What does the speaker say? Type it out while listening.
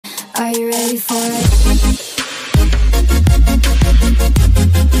Are you ready for it?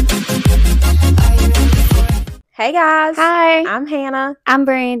 Hey guys. Hi. I'm Hannah. I'm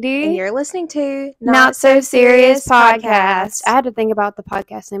Brandy. And you're listening to Not So Serious Podcast. I had to think about the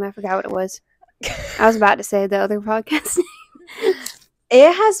podcast name. I forgot what it was. I was about to say the other podcast name.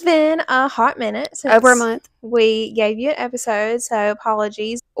 It has been a hot minute since Over a month. We gave you an episode, so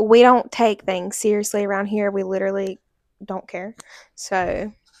apologies. We don't take things seriously around here. We literally don't care.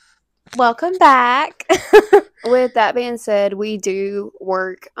 So, welcome back. With that being said, we do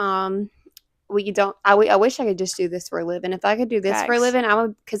work. We don't. I wish I could just do this for a living. If I could do this for a living, I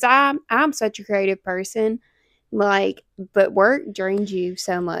would. Because I'm such a creative person. Like, but work drains you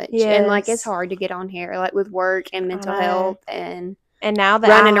so much, and like it's hard to get on here, like with work and mental health and now that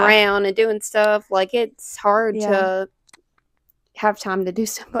running around and doing stuff, like it's hard to have time to do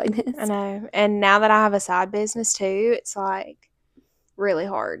stuff like this. I know. And now that I have a side business too, it's like really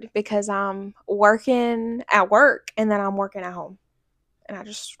hard because I'm working at work and then I'm working at home. And I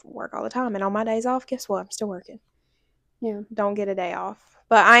just work all the time. And on my days off, guess what? I'm still working. Yeah. Don't get a day off.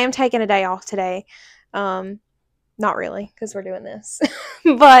 But I am taking a day off today. Not really, because we're doing this.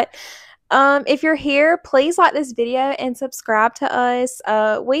 But if you're here, please like this video and subscribe to us.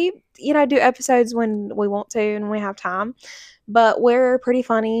 We, do episodes when we want to and we have time. But we're pretty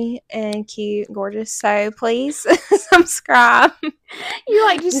funny and cute and gorgeous. So please subscribe.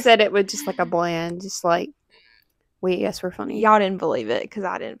 You just said it with just like a bland, just like, yes, we're funny. Y'all didn't believe it because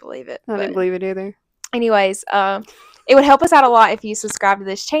I didn't believe it. I didn't believe it either. Anyways, it would help us out a lot if you subscribe to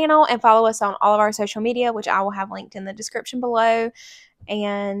this channel and follow us on all of our social media, which I will have linked in the description below.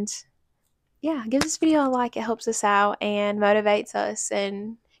 And yeah, give this video a like. It helps us out and motivates us.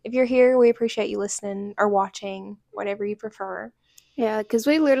 And if you're here, we appreciate you listening or watching, whatever you prefer. Yeah, because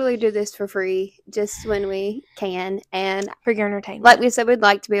we literally do this for free just when we can. And for your entertainment. Like we said, we'd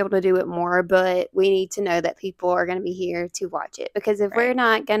like to be able to do it more, but we need to know that people are going to be here to watch it. Because if we're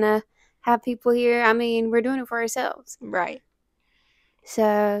not going to have people here, I mean, we're doing it for ourselves. Right.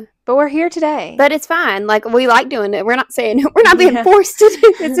 So. But we're here today. But it's fine. Like, we like doing it. We're not saying, we're not being forced to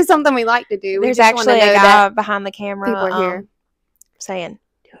do this. It's something we like to do. There's actually a guy behind the camera. People are here. Saying,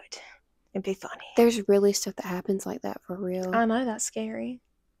 do it. It'd be funny. There's really stuff that happens like that for real. I know, that's scary.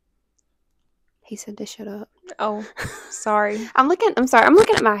 He said to shut up. Oh, sorry. I'm sorry. I'm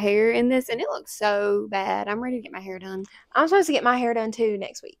looking at my hair in this, and it looks so bad. I'm ready to get my hair done. I'm supposed to get my hair done, too,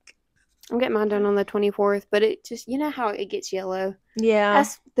 next week. I'm getting mine done on the 24th, but it just, how it gets yellow? Yeah.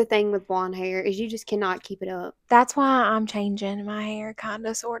 That's the thing with blonde hair, is you just cannot keep it up. That's why I'm changing my hair, kind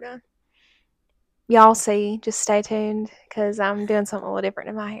of, sort of. Y'all see, just stay tuned, because I'm doing something a little different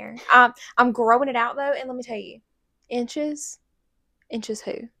in my hair. I'm growing it out, though, and let me tell you, inches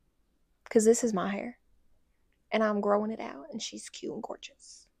who? Because this is my hair, and I'm growing it out, and she's cute and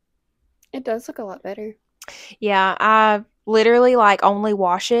gorgeous. It does look a lot better. Yeah, I literally, only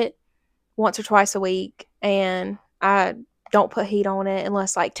wash it once or twice a week, and I don't put heat on it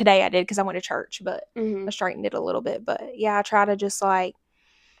unless, today I did because I went to church, but I straightened it a little bit. But, yeah, I try to just,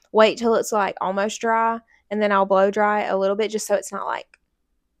 wait till it's almost dry, and then I'll blow dry it a little bit just so it's not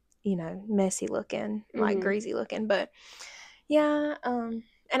messy looking, greasy looking. But yeah, and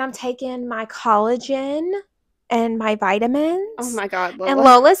I'm taking my collagen and my vitamins. Oh my God, Lola. And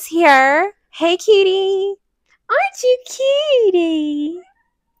Lola's here. Hey, cutie. Aren't you cutie?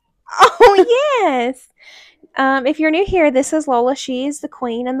 Oh, yes. If you're new here, this is Lola. She is the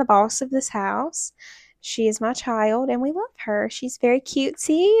queen and the boss of this house. She is my child, and we love her. She's very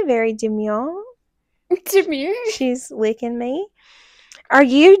cutesy, very demure. Demure? She's licking me. Are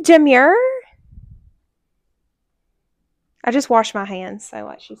you demure? I just washed my hands,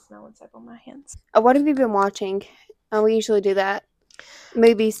 so she's smelling soap on my hands. What have you been watching? We usually do that.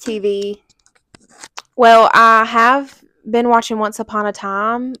 Movies, TV. Well, I have been watching Once Upon a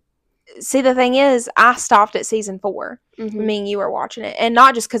Time. See, the thing is, I stopped at season 4. Me and you were watching it, and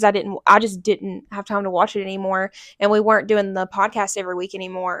not just because I just didn't have time to watch it anymore, and we weren't doing the podcast every week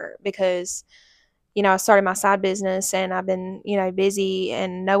anymore because, I started my side business, and I've been, busy,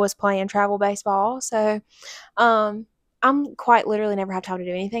 and Noah's playing travel baseball, so, I'm quite literally never have time to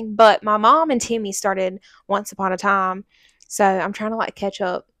do anything, but my mom and Timmy started Once Upon a Time, so I'm trying to, catch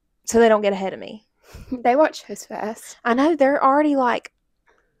up so they don't get ahead of me. They watch so fast. I know, they're already,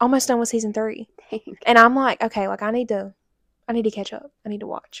 almost done with season 3. Dang. And I'm okay, I need to catch up. I need to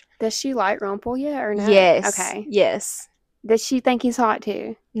watch. Does she like Rumpel yet or no? Yes. Okay. Yes. Does she think he's hot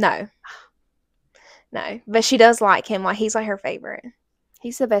too? No. But she does like him. He's her favorite.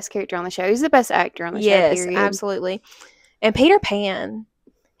 He's the best character on the show. He's the best actor on the show, Yes, period. Absolutely. And Peter Pan,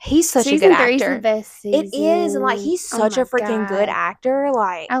 He's such a good Season 3 is actor. the best season. It is, and like he's such a freaking good actor.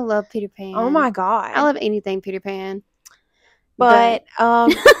 Like I love Peter Pan. Oh my god, I love anything Peter Pan. But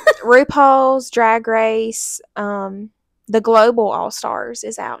RuPaul's Drag Race, the Global All Stars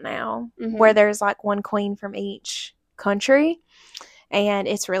is out now, where there's like one queen from each country, and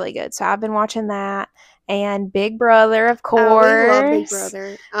it's really good. So I've been watching that, and Big Brother, of course. We love Big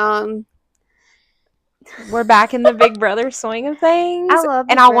Brother. We're back in the Big Brother swing of things. I love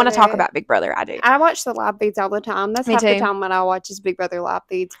Big I want to talk about Big Brother. I do. I watch the live feeds all the time. That's Me half too. the time when I watch is Big Brother live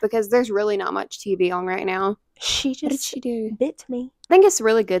feeds because there's really not much TV on right now. She just what did she do? Bit me. I think it's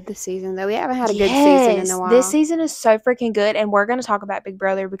really good this season, though. We haven't had a good season in a while. This season is so freaking good, and we're going to talk about Big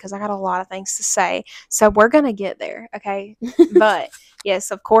Brother because I got a lot of things to say. So we're going to get there, okay? But, yes,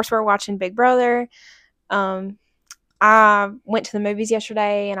 of course, we're watching Big Brother. I went to the movies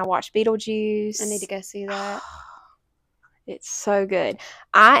yesterday, and I watched Beetlejuice. I need to go see that. It's so good.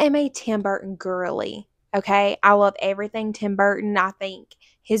 I am a Tim Burton girly, okay? I love everything Tim Burton. I think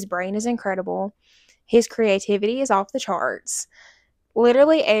his brain is incredible. His creativity is off the charts.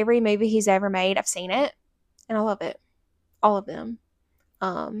 Literally every movie he's ever made, I've seen it, and I love it. All of them.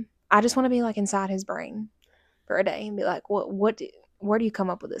 I just want to be like inside his brain for a day and be like, where do you come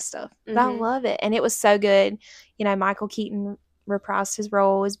up with this stuff? But I love it, and it was so good. You know, Michael Keaton reprised his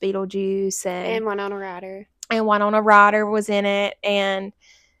role as Beetlejuice, and Winona Ryder. And Winona Ryder was in it, and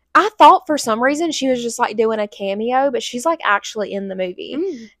I thought for some reason she was just like doing a cameo, but she's like actually in the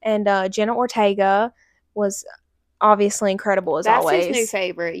movie. And Jenna Ortega was obviously incredible as always. That's his new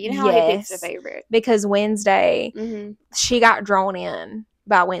favorite. You know how he picks a favorite? Because Wednesday, she got drawn in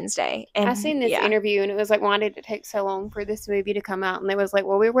by Wednesday. And I seen this interview, and it was like, why did it take so long for this movie to come out? And they was like,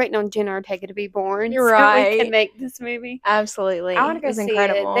 well, we were waiting on Jenna Ortega to be born so we can make this movie. Absolutely. I want to go see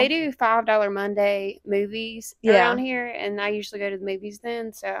incredible. it. They do $5 Monday movies around here, and I usually go to the movies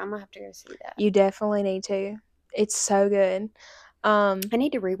then, so I'm going to have to go see that. You definitely need to. It's so good. I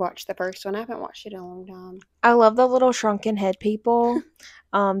need to rewatch the first one. I haven't watched it in a long time. I love the little shrunken head people.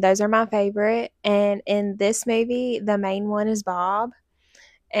 Those are my favorite. And in this movie, the main one is Bob.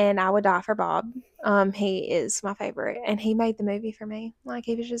 And I would die for Bob. He is my favorite. And he made the movie for me. Like,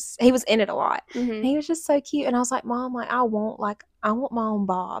 he was in it a lot. And he was just so cute. And I was like, Mom, like, I want my own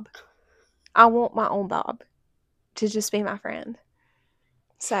Bob. I want my own Bob to just be my friend.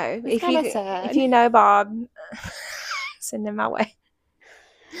 So if you know Bob, send him my way.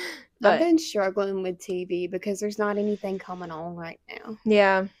 But I've been struggling with TV because there's not anything coming on right now.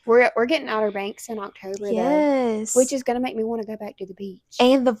 Yeah. We're getting Outer Banks in October, though, which is going to make me want to go back to the beach.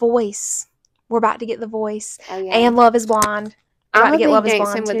 And The Voice. We're about to get The Voice. Oh, yeah. And Love is Blind. I'm about to get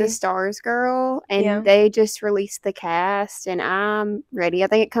Dancing with the Stars girl, and they just released the cast, and I'm ready. I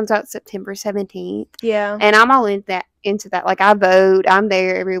think it comes out September 17th. Yeah. And I'm all into that. Like, I vote. I'm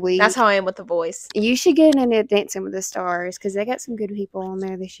there every week. That's how I am with The Voice. You should get into Dancing with the Stars because they got some good people on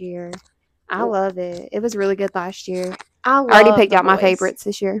there this year. I love it. It was really good last year. I already picked out my favorites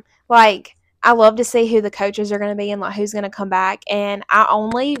this year. Like, I love to see who the coaches are going to be and like who's going to come back. And I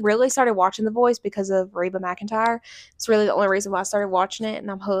only really started watching The Voice because of Reba McEntire. It's really the only reason why I started watching it,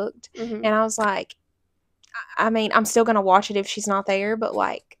 and I'm hooked. And I was like, I mean, I'm still going to watch it if she's not there, but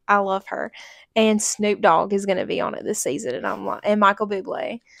like, I love her. And Snoop Dogg is going to be on it this season, and I'm like, and Michael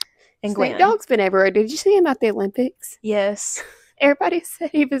Bublé and Gwen. Snoop Dogg's been everywhere. Did you see him at the Olympics? Yes. Everybody said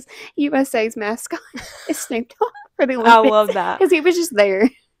he was USA's mascot. It's Snoop Dogg for the Olympics. I love that because he was just there.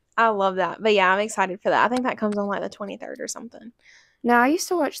 I love that. But yeah, I'm excited for that. I think that comes on like the 23rd or something. No, I used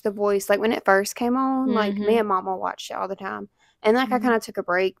to watch The Voice like when it first came on. Like me and Mama watched it all the time. And like I kind of took a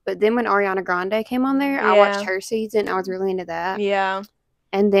break. But then when Ariana Grande came on there, I watched her season. I was really into that. Yeah.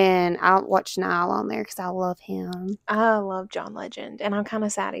 And then I watched Niall on there because I love him. I love John Legend. And I'm kind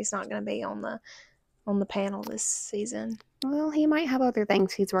of sad he's not going to be on the panel this season. Well, he might have other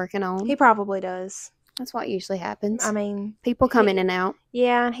things he's working on. He probably does. That's what usually happens. I mean, people come in and out.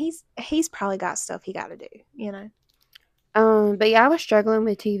 Yeah, and he's probably got stuff he got to do, you know. But yeah, I was struggling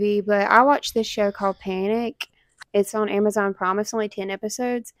with TV, but I watched this show called Panic. It's on Amazon Prime. It's only 10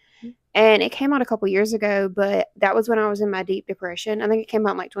 episodes, and it came out a couple years ago. But that was when I was in my deep depression. I think it came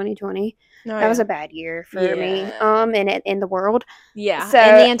out in like 2020. That was a bad year for me. And in the world. Yeah, so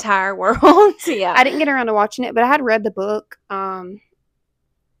in the entire world. Yeah, I didn't get around to watching it, but I had read the book.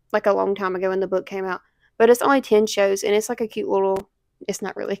 Like a long time ago when the book came out. But it's only 10 shows, and it's like a cute little, it's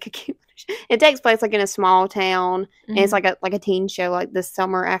not really like a cute show. It takes place like in a small town, and it's like a teen show like the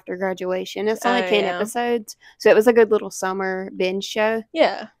summer after graduation. It's only 10 episodes, so it was a good little summer binge show.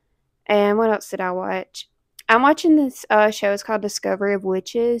 Yeah. And what else did I watch? I'm watching this show. It's called Discovery of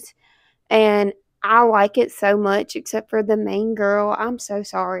Witches, and I like it so much, except for the main girl. I'm so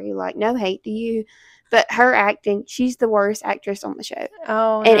sorry. Like, no hate to you, but her acting, she's the worst actress on the show.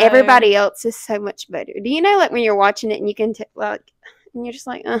 Oh, and no. everybody else is so much better. Do you know, like, when you're watching it and you can, like, and you're just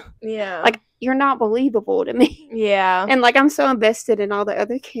like, Yeah. like, you're not believable to me. Yeah. And, like, I'm so invested in all the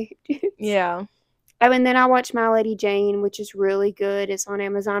other characters. Yeah. Oh, and then I watched My Lady Jane, which is really good. It's on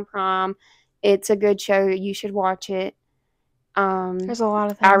Amazon Prime. It's a good show. You should watch it. There's a lot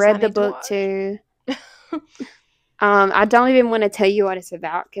of things I read the need book, to too. I don't even want to tell you what it's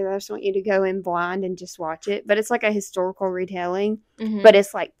about because I just want you to go in blind and just watch it. But it's like a historical retelling, but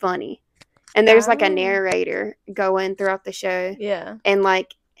it's like funny. And there's like a narrator going throughout the show. Yeah. And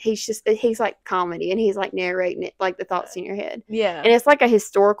like he's like comedy and he's like narrating it, like the thoughts in your head. Yeah. And it's like a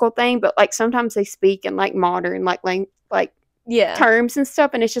historical thing, but like sometimes they speak in like modern like terms and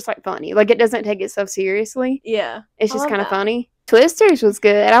stuff, and it's just like funny. Like it doesn't take itself seriously. Yeah. It's just kind of funny. Twisters was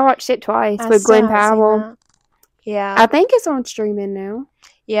good. I watched it twice with Glenn Powell. Yeah. I think it's on streaming now.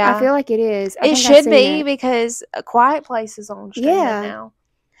 Yeah. I feel like it is. It should be because A Quiet Place is on streaming now.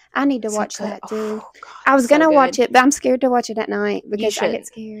 I need to watch that too. Oh, God, I was going to watch it, but I'm scared to watch it at night because I get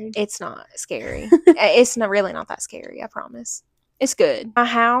scared. It's not scary. It's really not that scary, I promise. It's good. My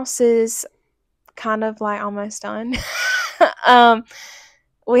house is kind of like almost done.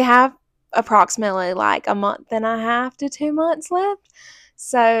 We have approximately like a month and a half to 2 months left.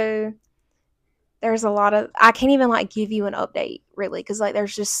 So there's a lot of, I can't even like give you an update really because like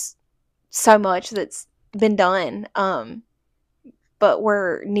there's just so much that's been done. But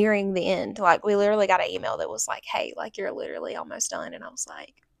we're nearing the end. Like we literally got an email that was like, hey, like you're literally almost done. And I was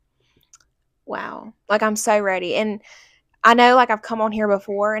like, wow, like I'm so ready. And I know like I've come on here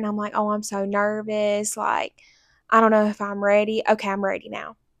before and I'm like, oh, I'm so nervous. Like, I don't know if I'm ready. Okay, I'm ready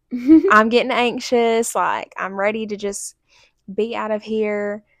now. I'm getting anxious. Like I'm ready to just be out of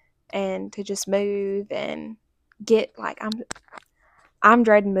here and to just move and get like I'm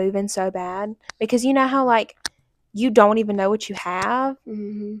dreading moving so bad because you know how like you don't even know what you have.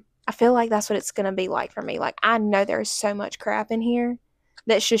 I feel like that's what it's gonna be like for me. Like I know there's so much crap in here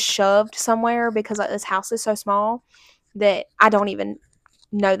that's just shoved somewhere because like this house is so small that I don't even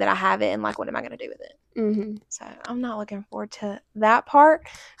know that I have it and like what am I gonna do with it. So I'm not looking forward to that part,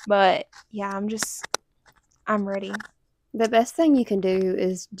 but yeah, I'm ready. The best thing you can do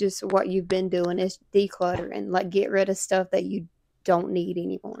is just what you've been doing is declutter and like get rid of stuff that you don't need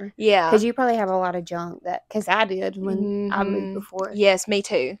anymore. Yeah. Because you probably have a lot of junk because I did when I moved before. Yes, me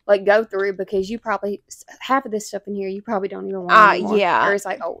too. Like go through because you probably, half of this stuff in here you probably don't even want anymore. Yeah. Or it's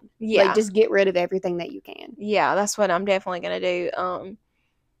like old. Yeah. Like just get rid of everything that you can. Yeah, that's what I'm definitely going to do.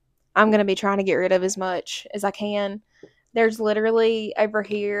 I'm going to be trying to get rid of as much as I can. There's literally over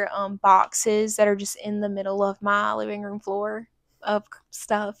here boxes that are just in the middle of my living room floor of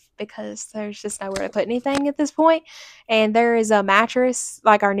stuff because there's just nowhere to put anything at this point. And there is a mattress,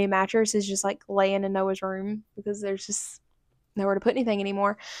 like our new mattress is just like laying in Noah's room because there's just nowhere to put anything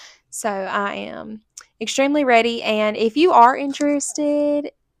anymore. So I am extremely ready. And if you are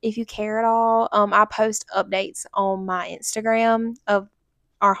interested, if you care at all, I post updates on my Instagram of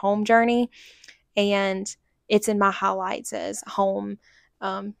our home journey, and it's in my highlights as home.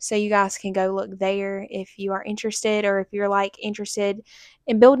 So you guys can go look there if you are interested, or if you're like interested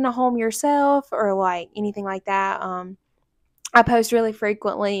in building a home yourself or like anything like that. I post really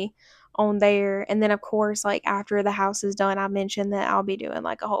frequently on there. And then of course, like after the house is done, I mentioned that I'll be doing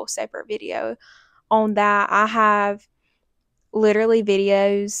like a whole separate video on that. I have literally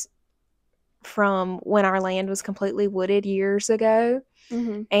videos from when our land was completely wooded years ago,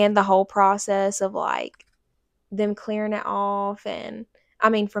 and the whole process of like them clearing it off, and I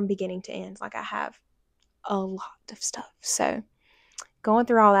mean from beginning to end. Like I have a lot of stuff, so going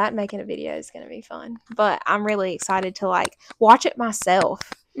through all that and making a video is going to be fun. But I'm really excited to like watch it myself,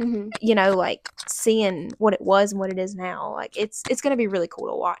 you know, like seeing what it was and what it is now. Like it's going to be really cool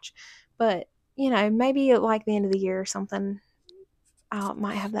to watch. But you know, maybe at like the end of the year or something, I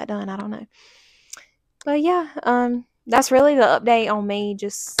might have that done. I don't know. But yeah, that's really the update on me,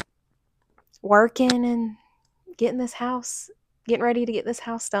 just working and getting ready to get this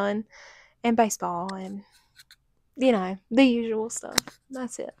house done, and baseball, and you know, the usual stuff.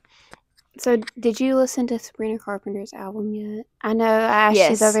 That's it. So did you listen to Sabrina Carpenter's album yet? I know I asked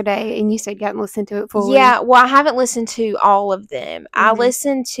you the other day and you said you hadn't listened to it fully. Yeah, well I haven't listened to all of them. I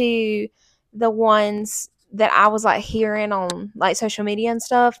listened to the ones that I was like hearing on like social media and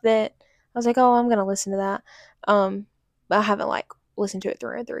stuff that I was like, oh, I'm gonna listen to that. But I haven't like listened to it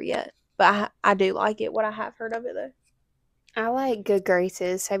through and through yet. But I do like it, what I have heard of it though. I like Good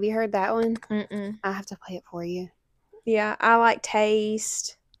Graces. Have you heard that one? Mm-mm. I have to play it for you. Yeah, I like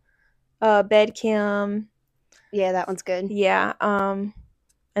Taste. Bed Kim. Yeah, that one's good. Yeah. And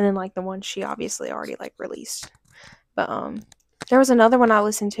then like the one she obviously already like released. But there was another one I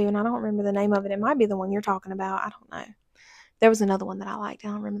listened to, and I don't remember the name of it. It might be the one you're talking about. I don't know. There was another one that I liked. I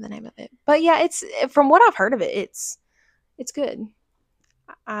don't remember the name of it. But yeah, it's from what I've heard of it, it's good.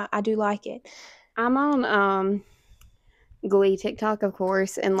 I do like it. I'm on Glee TikTok, of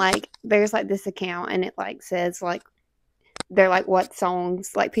course, and like there's like this account, and it like says like they're like what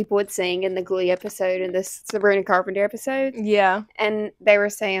songs like people would sing in the Glee episode and this Sabrina Carpenter episode. Yeah. And they were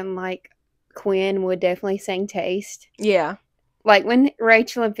saying like Quinn would definitely sing Taste. Yeah. Like when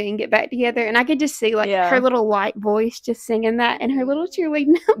Rachel and Finn get back together, and I could just see like her little light voice just singing that and her little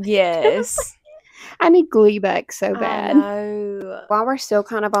cheerleading. Yes. I need Glee back so bad. I know. While we're still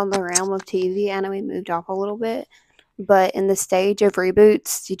kind of on the realm of TV, I know we moved off a little bit, but in the stage of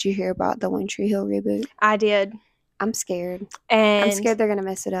reboots, did you hear about the One Tree Hill reboot? I did. I'm scared. And I'm scared they're going to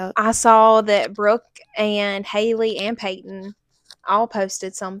mess it up. I saw that Brooke and Haley and Peyton all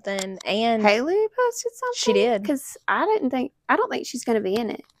posted something. And Haley posted something? She did. Because I don't think she's going to be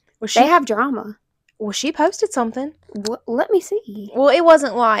in it. Well, they have drama. Well, she posted something. Let me see. Well, it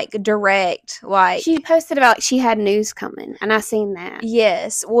wasn't like direct. Like she posted about she had news coming, and I seen that.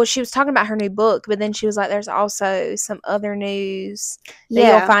 Yes. Well, she was talking about her new book, but then she was like, "There's also some other news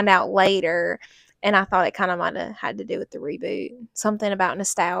that you'll find out later." And I thought it kind of might have had to do with the reboot, something about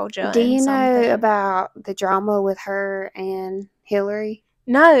nostalgia. Do you know about the drama with her and Hillary?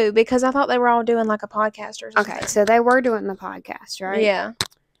 No, because I thought they were all doing like a podcast or something. Okay, so they were doing the podcast, right? Yeah.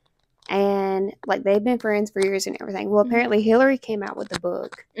 And like they've been friends for years and everything. Well, apparently Hillary came out with the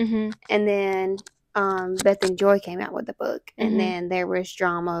book, and then Beth and Joy came out with the book, and then there was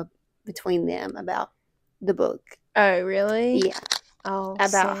drama between them about the book. Oh, really? Yeah. Oh,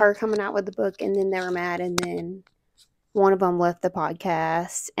 about her coming out with the book, and then they were mad, and then one of them left the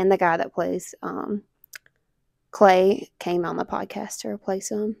podcast, and the guy that plays Clay came on the podcast to replace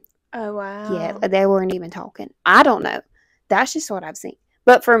him. Oh, wow. Yeah, they weren't even talking. I don't know. That's just what I've seen.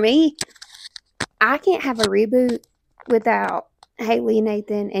 But for me, I can't have a reboot without Haley,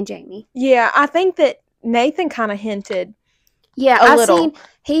 Nathan, and Jamie. Yeah, I think that Nathan kind of hinted. Yeah, I've seen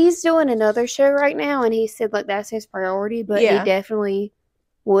he's doing another show right now, and he said like that's his priority, but he definitely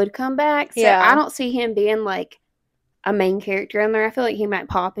would come back. So I don't see him being like a main character in there. I feel like he might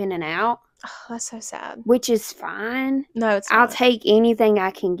pop in and out. Oh, that's so sad. Which is fine. No, it's I'll take anything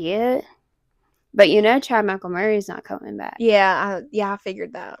I can get. But you know, Chad Michael Murray's not coming back. Yeah, I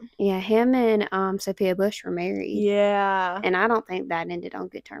figured that. Yeah, him and Sophia Bush were married. Yeah, and I don't think that ended on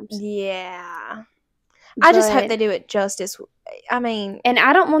good terms. Yeah, I just hope they do it justice. I mean, and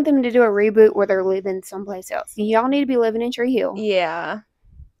I don't want them to do a reboot where they're living someplace else. Y'all need to be living in Tree Hill. Yeah,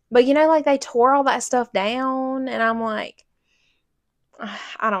 but you know, like they tore all that stuff down, and I'm like,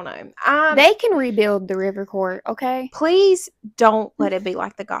 I don't know. They can rebuild the River Court, okay? Please don't let it be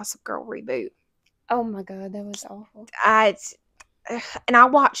like the Gossip Girl reboot. Oh my God, that was awful. And I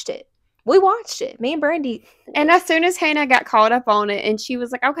watched it. We watched it. Me and Brandy. And as soon as Hannah got caught up on it, and she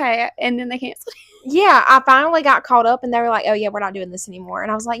was like, okay, and then they canceled it. Yeah, I finally got caught up, and they were like, oh yeah, we're not doing this anymore.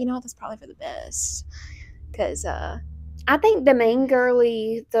 And I was like, you know what, that's probably for the best. Because I think the main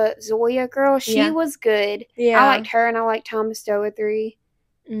girly, the Zoya girl, she was good. Yeah. I liked her, and I liked Thomas Doethry.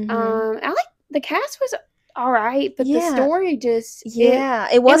 I like the cast was all right, but the story just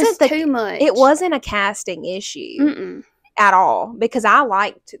it wasn't too much. It wasn't a casting issue at all, because I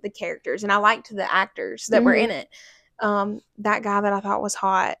liked the characters and I liked the actors that were in it. That guy that I thought was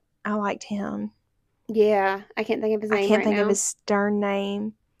hot, I liked him. Yeah, I can't think of his name. I can't think of his stern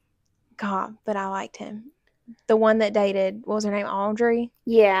name. God, but I liked him. The one that dated, what was her name, Audrey?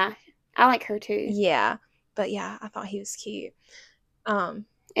 Yeah, I like her too. Yeah, but yeah, I thought he was cute.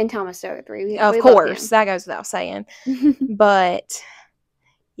 And Thomas Doethry. Of course, that goes without saying. But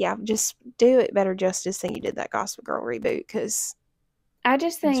yeah, just do it better justice than you did that Gossip Girl reboot, because I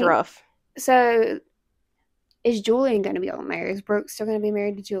just think it's rough. So, is Julian going to be married? Is Brooke still going to be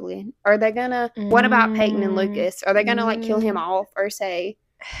married to Julian? Are they going to? What about Peyton and Lucas? Are they going to like kill him off or say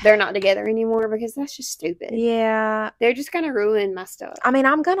they're not together anymore? Because that's just stupid. Yeah, they're just going to ruin my stuff. I mean,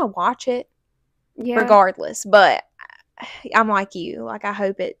 I'm going to watch it regardless, but I'm like you. Like, I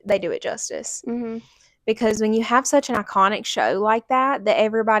hope they do it justice. Because when you have such an iconic show like that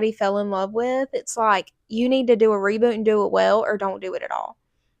everybody fell in love with, it's like you need to do a reboot and do it well, or don't do it at all.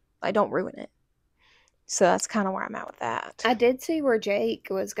 Like, don't ruin it. So that's kind of where I'm at with that. I did see where Jake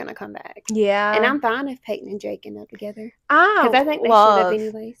was going to come back. Yeah. And I'm fine if Peyton and Jake end up together. Because I think they should have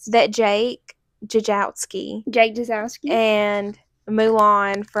anyways. That Jake Jazowski and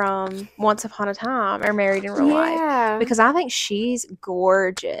Mulan from Once Upon a Time or Married in Real Life. Because I think she's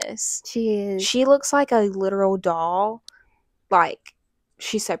gorgeous. She is. She looks like a literal doll. Like,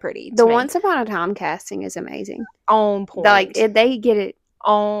 she's so pretty. The Once Upon a Time casting is amazing. On point. Like, they get it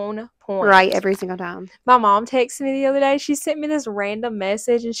on point. Right every single time. My mom texted me the other day. She sent me this random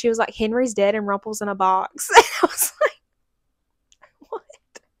message and she was like, Henry's dead and Rumple's in a box. And I was like, what?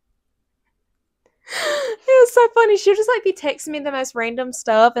 It was so funny. She would just like be texting me the most random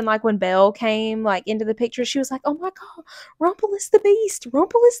stuff. And like when Belle came like into the picture, she was like, oh my God, Rumple is the beast.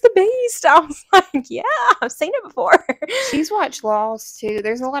 Rumple is the beast. I was like, yeah, I've seen it before. She's watched Lost too.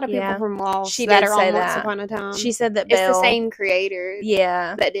 There's a lot of people from Lost she that did are say on that. Once Upon a Time. She said that it's Belle, the same creator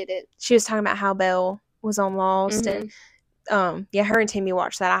that did it. She was talking about how Belle was on Lost and her and Timmy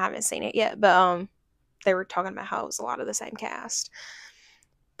watched that. I haven't seen it yet, but they were talking about how it was a lot of the same cast.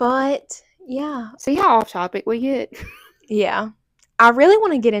 But yeah. See how off topic we get. Yeah. I really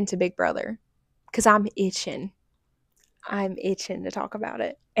want to get into Big Brother because I'm itching. I'm itching to talk about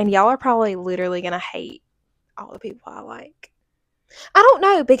it. And y'all are probably literally going to hate all the people I like. I don't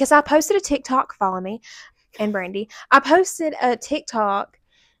know because I posted a TikTok, follow me, and Brandy. I posted a TikTok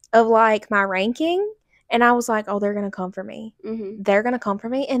of like my ranking and I was like, oh, they're going to come for me. Mm-hmm. They're going to come for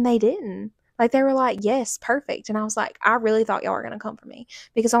me. And they didn't. Like, they were like, yes, perfect. And I was like, I really thought y'all were going to come for me.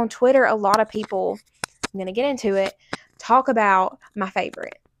 Because on Twitter, a lot of people, I'm going to get into it, talk about my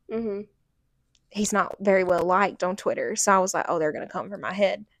favorite. Mm-hmm. He's not very well liked on Twitter. So I was like, oh, they're going to come for my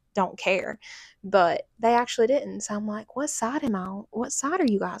head. Don't care. But they actually didn't. So I'm like, what side am I on? What side are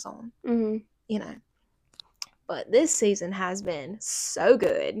you guys on? Mm-hmm. You know. But this season has been so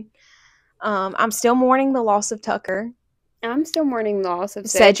good. I'm still mourning the loss of Tucker. I'm still mourning the loss of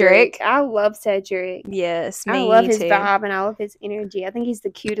Cedric. I love Cedric. Yes, I love his vibe and I love his energy. I think he's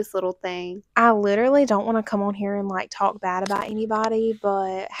the cutest little thing. I literally don't want to come on here and like talk bad about anybody,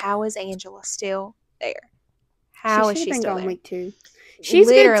 but how is Angela still there? How is she still there? Week 2. She's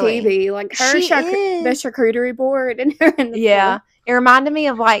literally good TV. Like her, the charcuterie board and her in the pool. It reminded me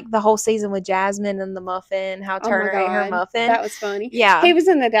of like the whole season with Jasmine and the muffin. How Turner ate her muffin. That was funny. Yeah, he was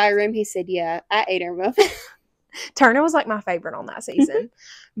in the diary room. He said, "Yeah, I ate her muffin." Turner was like my favorite on that season.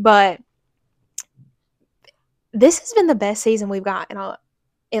 But this has been the best season we've got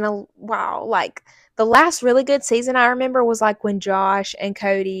in a while. Like the last really good season I remember was like when Josh and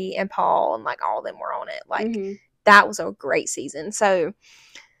Cody and Paul and like all of them were on it. Like that was a great season. So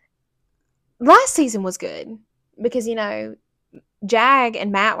last season was good because, you know, Jag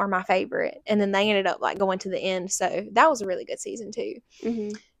and Matt were my favorite and then they ended up like going to the end. So that was a really good season too. Mm-hmm.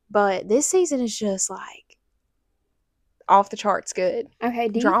 But this season is just like off the charts good. Okay,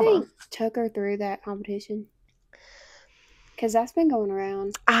 do you think Tucker threw that competition? Because that's been going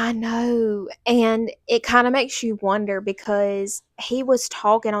around. I know. And it kind of makes you wonder because he was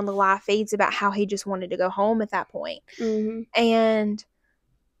talking on the live feeds about how he just wanted to go home at that point. Mm-hmm. And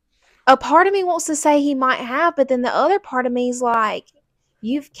a part of me wants to say he might have, but then the other part of me is like,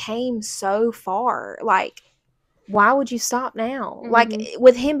 you've came so far. Like, why would you stop now? Mm-hmm. Like,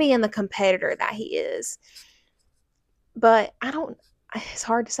 with him being the competitor that he is. But it's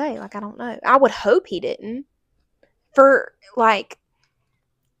hard to say. Like, I don't know. I would hope he didn't. For, like,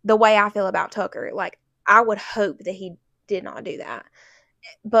 the way I feel about Tucker. Like, I would hope that he did not do that.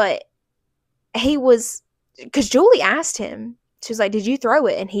 But he was, because Julie asked him, she was like, did you throw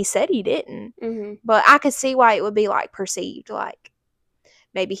it? And he said he didn't. Mm-hmm. But I could see why it would be, like, perceived. Like,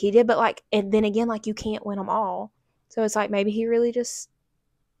 maybe he did. But, like, and then again, like, you can't win them all. So it's like, maybe he really just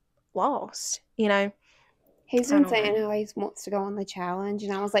lost, you know? He's been saying how he wants to go on the challenge.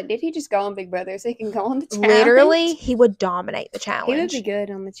 And I was like, did he just go on Big Brother so he can go on the challenge? Literally, he would dominate the challenge. He would be good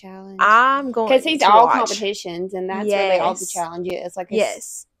on the challenge. I'm going to because he's all competitions. And that's really all the challenge is. Like,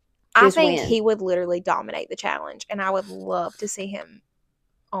 I think he would literally dominate the challenge. And I would love to see him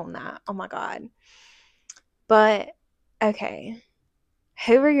on that. Oh, my God. But, okay.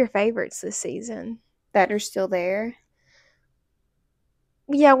 Who are your favorites this season? That are still there?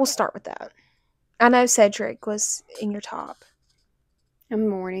 Yeah, we'll start with that. I know Cedric was in your top. I'm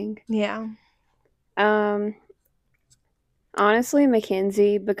mourning. Yeah. Honestly,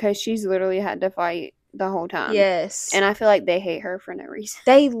 Mackenzie, because she's literally had to fight the whole time. Yes. And I feel like they hate her for no reason.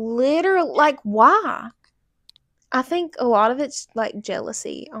 They literally, like, why? I think a lot of it's, like,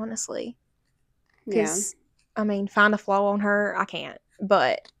 jealousy, honestly. Because, I mean, find a flaw on her, I can't.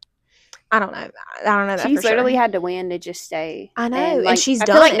 But I don't know. I don't know that she's for sure. literally had to win to just stay. I know. And, like, she's I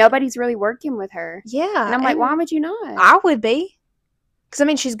done feel like nobody's really working with her. Yeah. And I'm like, why would you not? I would be. Because, I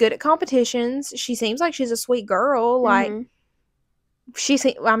mean, she's good at competitions. She seems like she's a sweet girl. Like,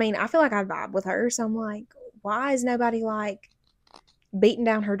 I mean, I feel like I'd vibe with her. So I'm like, why is nobody, like, beating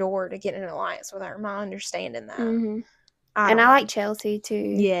down her door to get in an alliance with her. I'm not understanding that. Mm-hmm. I like Chelsea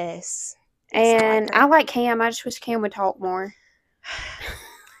too. Yes. And I like Cam. I just wish Cam would talk more.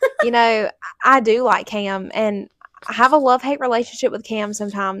 You know, I do like Cam, and I have a love-hate relationship with Cam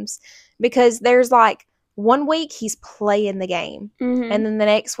sometimes, because there's like 1 week he's playing the game, and then the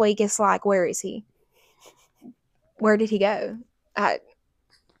next week it's like, where is he? Where did he go? I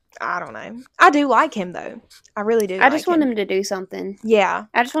don't know. I do like him though. I really do. I just want him to do something. Yeah.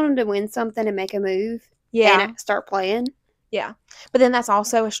 I just want him to win something and make a move. Yeah. And start playing. Yeah. But then that's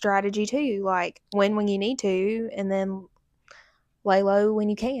also a strategy too. Like, win when you need to, and then lay low when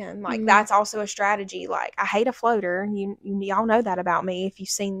you can. Like, that's also a strategy. Like, I hate a floater. Y'all know that about me if you've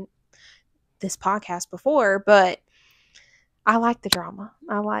seen this podcast before, but I like the drama.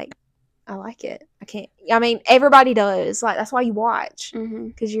 I like it. I mean, everybody does. Like, that's why you watch,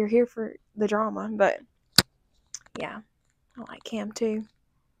 because you're here for the drama. But yeah, I like Cam too.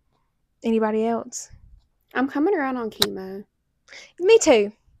 Anybody else? I'm coming around on Chemo. Me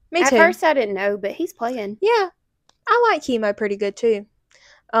too. At first I didn't know, but he's playing. Yeah. I like Chemo pretty good too.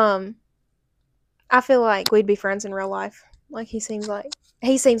 I feel like we'd be friends in real life. Like, he seems like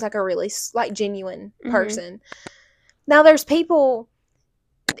a really like genuine person. Now, there's people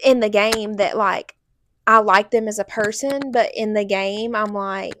in the game that, like, I like them as a person, but in the game I'm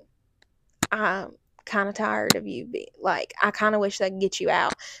like, I'm kind of tired of you. Like, I kind of wish they could get you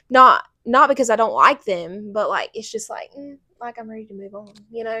out. Not because I don't like them, but like, it's just like, I'm ready to move on.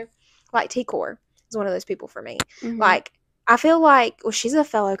 You know, like T-Core is one of those people for me. Like, I feel like, well, she's a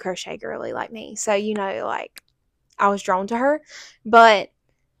fellow crochet girly like me, so, you know, like, I was drawn to her, but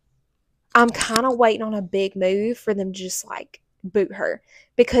I'm kind of waiting on a big move for them to just, like, boot her,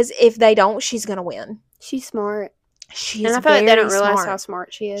 because if they don't, she's gonna win. She's smart. She's and I feel like they don't realize how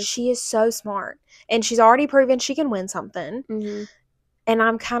smart she is. She is so smart, and she's already proven she can win something. And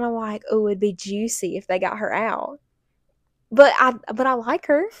I'm kind of like, oh, it'd be juicy if they got her out. But I like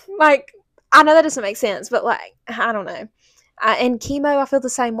her. Like, I know that doesn't make sense, but, like, I don't know. And Chemo, I feel the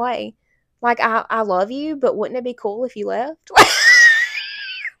same way. Like, I love you, but wouldn't it be cool if you left?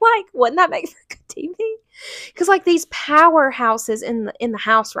 Like, wouldn't that make for good TV? Because, like, these powerhouses in the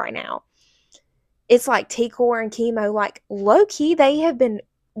house right now, it's like T-Core and Chemo, like, low-key, they have been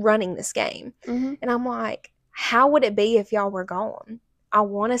running this game. And I'm like, how would it be if y'all were gone? I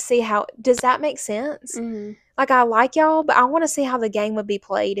want to see how, does that make sense? Like, I like y'all, but I want to see how the game would be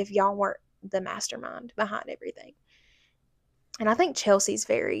played if y'all weren't the mastermind behind everything. And I think she's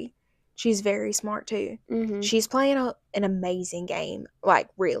very smart too. She's playing an amazing game, like,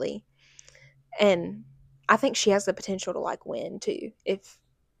 really. And I think she has the potential to, like, win too if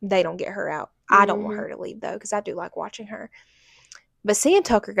they don't get her out. I don't want her to leave though, because I do like watching her. But seeing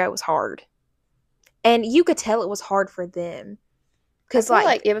Tucker go was hard. And you could tell it was hard for them. Because,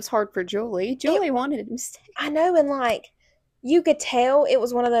 like, it was hard for Julie. Julie wanted him to stay. I know, and, like, you could tell it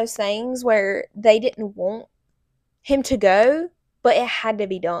was one of those things where they didn't want him to go, but it had to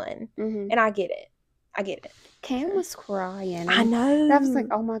be done. And I get it. Cam was crying. I know. I was like,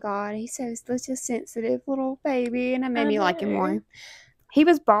 oh my God, he's such a sensitive little baby. And it made me like him more. He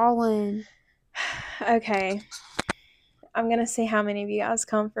was bawling. Okay. I'm going to see how many of you guys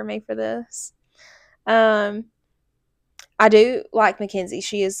come for me for this. I do like Mackenzie.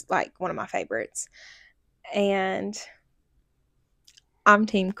 She is, like, one of my favorites. And I'm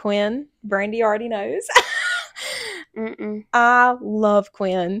Team Quinn. Brandy already knows. I love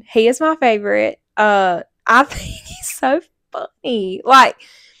Quinn. He is my favorite. I think he's so funny. Like,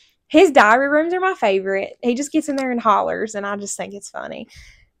 his diary rooms are my favorite. He just gets in there and hollers, and I just think it's funny.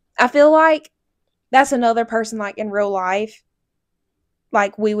 I feel like that's another person, like, in real life,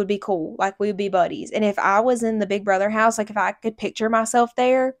 like, we would be cool. Like, we would be buddies. And if I was in the Big Brother house, like, if I could picture myself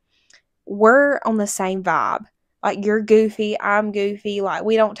there, we're on the same vibe. Like, you're goofy, I'm goofy. Like,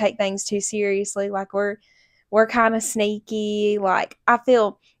 we don't take things too seriously. Like, we're kind of sneaky. Like, I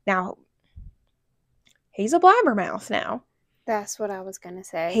feel, now, he's a blabbermouth now. That's what I was going to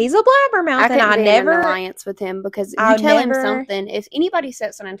say. He's a blabbermouth, and I never in an alliance with him, because you tell him something. If anybody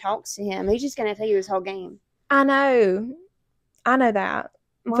sits down and talks to him, he's just going to tell you his whole game. I know that.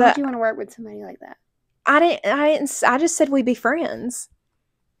 Why would you want to work with somebody like that? I just said we'd be friends.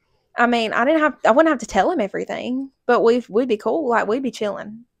 I mean, I wouldn't have to tell him everything, but we'd be cool. Like, we'd be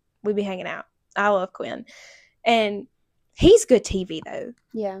chilling. We'd be hanging out. I love Quinn. And he's good TV though.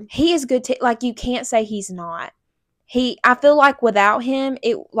 Yeah. He is good like, you can't say he's not. I feel like without him,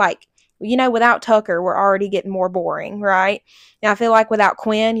 it, like, you know, without Tucker, we're already getting more boring, right? And I feel like without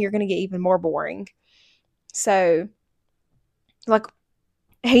Quinn, you're going to get even more boring. So, like,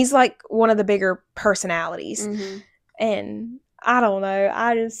 he's, like, one of the bigger personalities. And I don't know.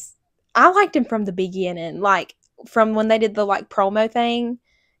 I liked him from the beginning. Like, from when they did the, like, promo thing,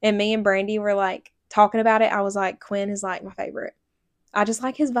 and me and Brandy were, like, talking about it, I was like, Quinn is, like, my favorite. I just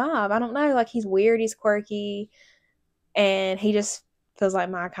like his vibe. I don't know. Like, he's weird. He's quirky. And he just feels like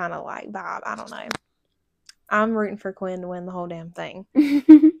my kind of, like, vibe. I don't know. I'm rooting for Quinn to win the whole damn thing.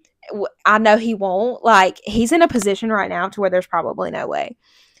 I know he won't. Like, he's in a position right now to where there's probably no way.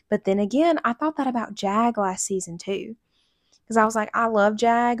 But then again, I thought that about Jag last season, too. Because I was like, I love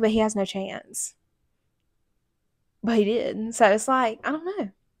Jag, but he has no chance. But he did. So it's like, I don't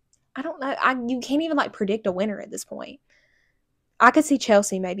know. You can't even, like, predict a winner at this point. I could see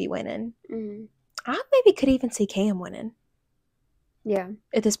Chelsea maybe winning. Mm-hmm. I maybe could even see Cam winning. Yeah.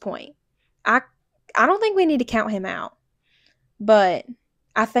 At this point. I don't think we need to count him out. But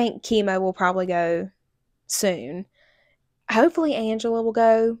I think Chemo will probably go soon. Hopefully Angela will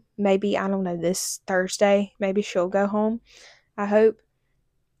go. Maybe, I don't know, this Thursday. Maybe she'll go home. I hope.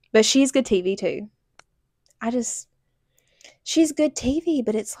 But she's good TV too. She's good TV,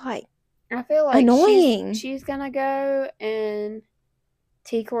 but it's like, I feel like annoying. She's gonna go, and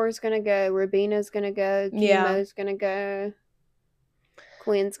T-Core's gonna go, Rubina's gonna go, Chemo's gonna go,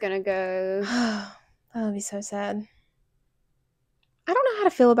 Quinn's gonna go. That would be so sad. I don't know how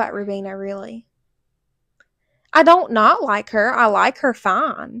to feel about Rubina, really. I don't not like her. I like her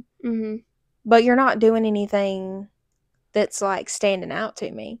fine. Mm-hmm. But you're not doing anything that's, like, standing out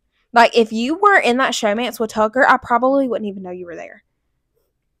to me. Like, if you were in that showmance with Tucker, I probably wouldn't even know you were there.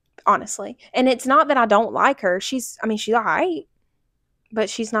 Honestly. And it's not that I don't like her. She's alright. But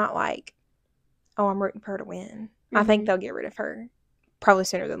she's not like, oh, I'm rooting for her to win. Mm-hmm. I think they'll get rid of her. Probably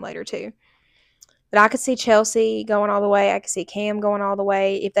sooner than later, too. But I could see Chelsea going all the way. I could see Cam going all the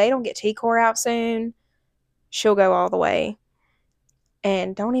way. If they don't get T-Core out soon, she'll go all the way.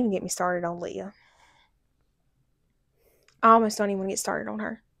 And don't even get me started on Leah. I almost don't even want to get started on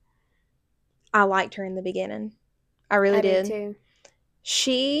her. I liked her in the beginning. I really did. Too.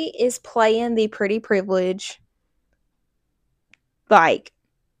 She is playing the pretty privilege, like,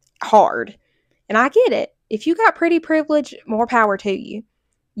 hard. And I get it. If you got pretty privilege, more power to you.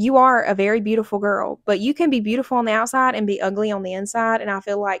 You are a very beautiful girl, but you can be beautiful on the outside and be ugly on the inside. And I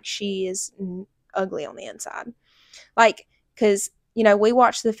feel like she is ugly on the inside. Like, because, you know, we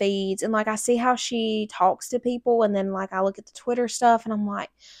watch the feeds and, like, I see how she talks to people. And then, like, I look at the Twitter stuff and I'm like,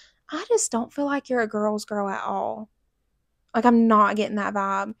 I just don't feel like you're a girl's girl at all. Like, I'm not getting that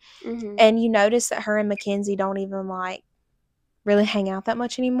vibe. Mm-hmm. And you notice that her and Mackenzie don't even, like, really hang out that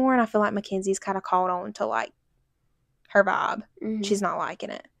much anymore. And I feel like Mackenzie's kind of caught on to, like, her vibe. Mm-hmm. She's not liking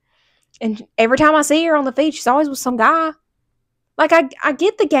it. And every time I see her on the feed, she's always with some guy. Like, I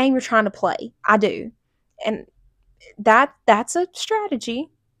get the game you're trying to play. I do. And that's a strategy.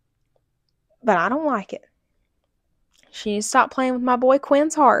 But I don't like it. She needs to stop playing with my boy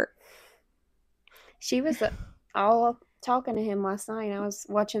Quinn's heart. She was all talking to him last night. I was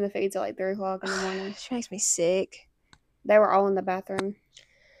watching the feeds at like 3 o'clock in the morning. She makes me sick. They were all in the bathroom.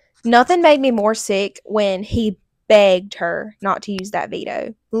 Nothing made me more sick when he begged her not to use that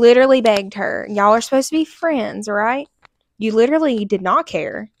veto. Literally begged her. Y'all are supposed to be friends, right? You literally did not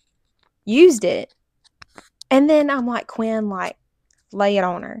care. Used it. And then I'm like, Quinn, like, lay it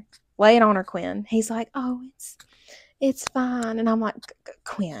on her. Lay it on her, Quinn. He's like, oh, it's fine. And I'm like,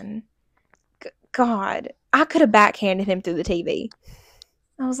 Quinn, God, I could have backhanded him through the TV.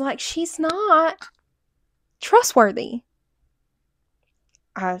 I was like, she's not trustworthy.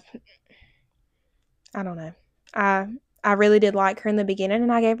 I don't know. I really did like her in the beginning,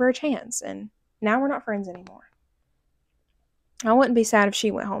 and I gave her a chance, and now we're not friends anymore. I wouldn't be sad if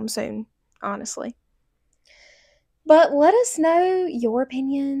she went home soon, honestly. But let us know your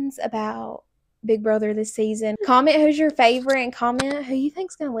opinions about Big Brother this season. Comment who's your favorite and comment who you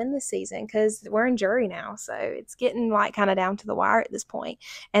think's going to win this season, because we're in jury now, so it's getting like kind of down to the wire at this point.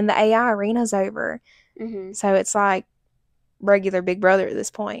 And the AI arena's over. Mm-hmm. So it's like regular Big Brother at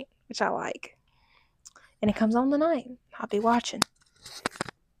this point, which I like. And it comes on tonight. I'll be watching.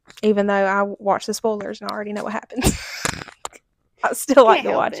 Even though I watch the spoilers and I already know what happens. I still like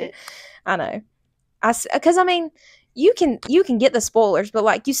to watch it. I know. Because, I mean, you can get the spoilers, but,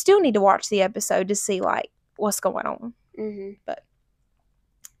 like, you still need to watch the episode to see, like, what's going on. Mm-hmm. But,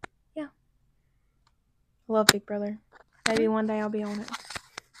 yeah. I love Big Brother. Maybe one day I'll be on it.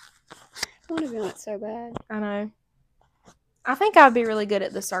 I want to be on it so bad. I know. I think I'd be really good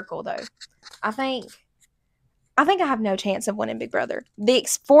at the circle, though. I think I have no chance of winning Big Brother.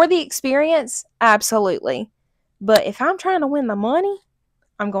 For the experience, absolutely. But if I'm trying to win the money,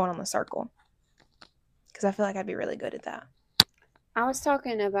 I'm going on the circle. Because I feel like I'd be really good at that. I was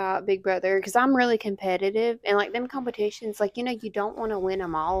talking about Big Brother because I'm really competitive, and like them competitions, like you don't want to win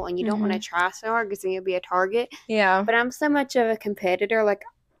them all, and you don't want to try so hard because then you'll be a target. Yeah. But I'm so much of a competitor, like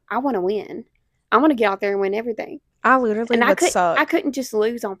I want to win. I want to get out there and win everything. I literally would suck. I couldn't just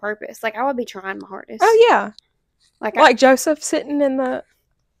lose on purpose. Like I would be trying my hardest. Oh yeah. Like Joseph sitting in the.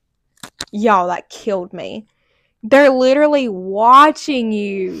 Y'all, that killed me. They're literally watching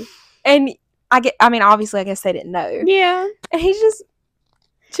you, and obviously, I guess they didn't know. Yeah. And he's just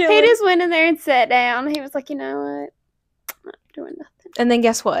chilling. He just went in there and sat down. He was like, you know what? I'm not doing nothing. And then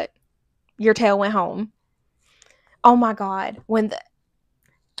guess what? Your tail went home. Oh my God. When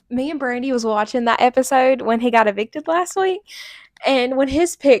me and Brandy was watching that episode when he got evicted last week, and when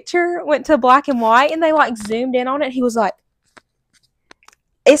his picture went to black and white and they like zoomed in on it, he was like,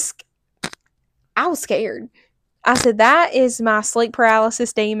 I was scared. I said, that is my sleep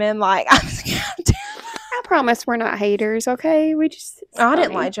paralysis demon. Like, I promise we're not haters, okay? I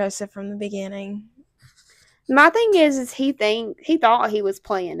didn't like Joseph from the beginning. My thing is he thought he was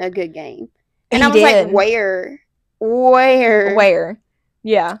playing a good game. And I was like, where?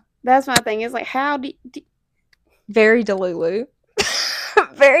 Yeah. That's my thing. It's like, how do very Delulu.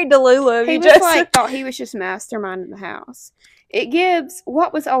 Very Delulu. He was like, thought he was just masterminding the house. It gives,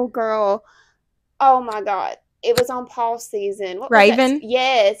 what was old girl? Oh my God. It was on Paul's season. What Raven?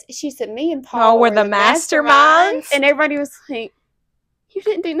 Yes. She said, me and Paul were the masterminds. And everybody was like, you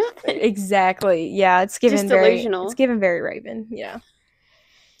didn't do nothing. Exactly. Yeah, it's given just delusional. It's given very Raven. Yeah.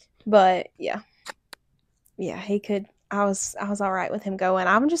 But yeah. Yeah, he could. I was all right with him going.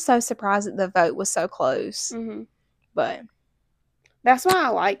 I'm just so surprised that the vote was so close. Mm-hmm. But that's why I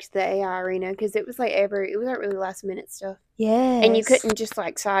liked the AI arena, because it was like really last minute stuff. Yeah. And you couldn't just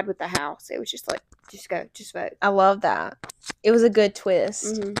like side with the house. It was just like, just go, just vote. I love that. It was a good twist.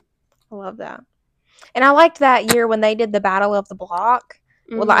 Mm-hmm. I love that. And I liked that year when they did the Battle of the Block.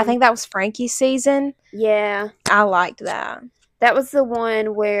 Mm-hmm. Well, I think that was Frankie's season. Yeah. I liked that. That was the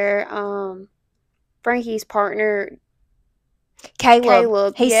one where Frankie's partner,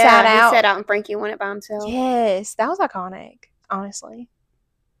 Caleb, he sat out and Frankie won it by himself. Yes, that was iconic, honestly.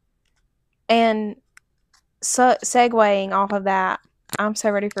 And segueing off of that, I'm so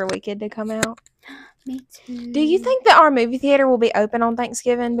ready for Wicked to come out. Me too. Do you think that our movie theater will be open on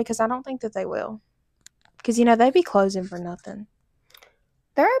Thanksgiving? Because I don't think that they will. Because, they'd be closing for nothing.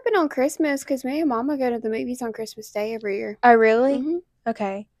 They're open on Christmas because me and Mama go to the movies on Christmas Day every year. Oh, really? Mm-hmm.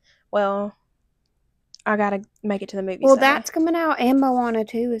 Okay. Well, I got to make it to the movies. Well, that's coming out, and Moana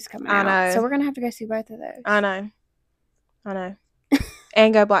 2 is coming out. I know. So we're going to have to go see both of those. I know.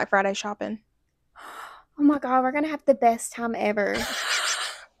 And go Black Friday shopping. Oh my God, we're going to have the best time ever.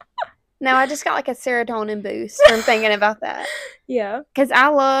 No, I just got like a serotonin boost from thinking about that. Yeah. Because I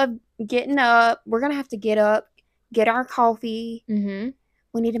love getting up. We're going to have to get up, get our coffee. Mm-hmm.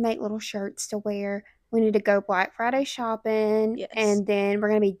 We need to make little shirts to wear. We need to go Black Friday shopping. Yes. And then we're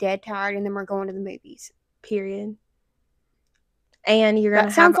going to be dead tired, and then we're going to the movies. Period. And you're going to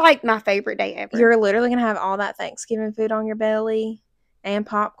have... That sounds like my favorite day ever. You're literally going to have all that Thanksgiving food on your belly and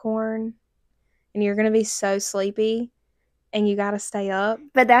popcorn. And you're going to be so sleepy. And you got to stay up.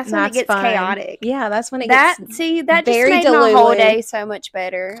 But that's when it gets chaotic. Yeah, that's when it gets that just made my whole day so much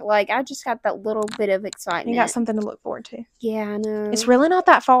better. Like, I just got that little bit of excitement. You got something to look forward to. Yeah, I know. It's really not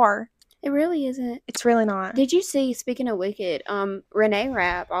that far. It really isn't. It's really not. Did you see, speaking of Wicked, Renee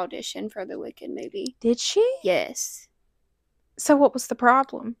Rapp auditioned for the Wicked movie? Did she? Yes. So what was the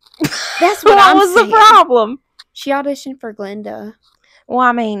problem? That's what I'm saying. What was the problem? She auditioned for Glinda. Well,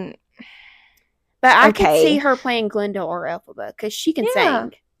 I mean... But I could see her playing Glinda or Elphaba because she can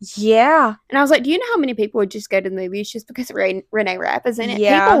sing. Yeah. And I was like, do you know how many people would just go to the movies just because Renee Rapp is in it?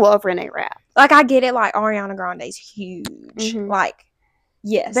 Yeah. People love Renee Rapp. Like, I get it. Like, Ariana Grande's huge. Mm-hmm. Like,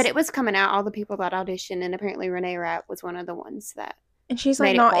 yes. But it was coming out, all the people that auditioned, and apparently Renee Rapp was one of the ones that And she's,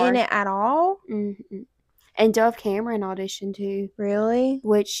 like, not in it at all? Mm-hmm. And Dove Cameron auditioned, too. Really?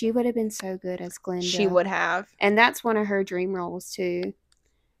 Which she would have been so good as Glinda. She would have. And that's one of her dream roles, too.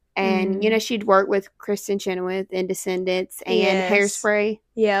 And, she'd worked with Kristen Chenoweth in Descendants and Hairspray.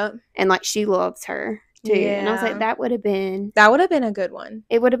 Yeah. And, like, she loves her, too. Yeah. And I was like, that would have been a good one.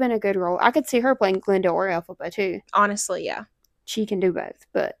 It would have been a good role. I could see her playing Glinda or Elphaba, too. Honestly, yeah. She can do both,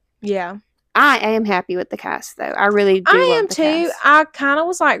 but... Yeah. I am happy with the cast, though. I really do love the cast. I kind of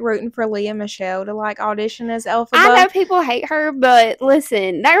was, like, rooting for Lea Michele to, like, audition as Elphaba. I know people hate her, but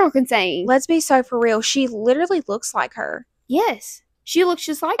listen, that girl can sing. Let's be so for real. She literally looks like her. Yes. She looks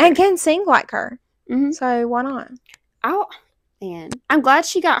just like her. And can sing like her. Mm-hmm. So, why not? Oh, man. I'm glad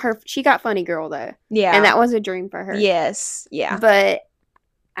she got Funny Girl, though. Yeah. And that was a dream for her. Yes. Yeah. But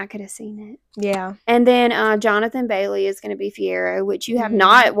I could have seen it. Yeah. And then Jonathan Bailey is going to be Fiero, which you have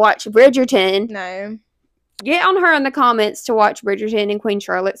not watched Bridgerton. No. Get on her in the comments to watch Bridgerton and Queen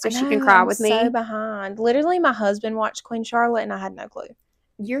Charlotte so she can cry with me. I'm so behind. Literally, my husband watched Queen Charlotte and I had no clue.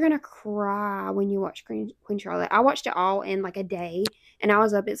 You're going to cry when you watch Queen Charlotte. I watched it all in like a day, and I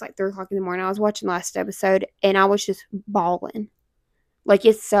was up, it's like 3 o'clock in the morning. I was watching the last episode, and I was just bawling. Like,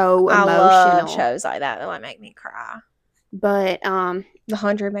 it's so emotional. I love shows like that like make me cry. But The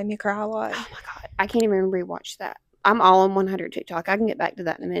 100 made me cry a lot. Oh my god, I can't even rewatch that. I'm all on 100 TikTok. I can get back to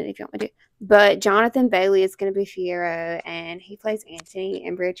that in a minute if you want me to. But Jonathan Bailey is going to be Fiero, and he plays Anthony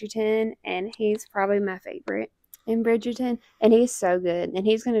in Bridgerton, and he's probably my favorite in Bridgerton, and he's so good, and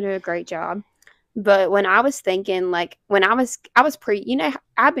he's going to do a great job. But when I was thinking, like, when I was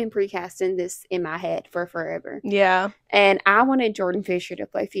I've been precasting this in my head for forever. Yeah. And I wanted Jordan Fisher to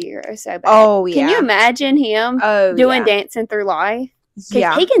play Fiero so bad. Oh, yeah. Can you imagine him doing Dancing Through Life?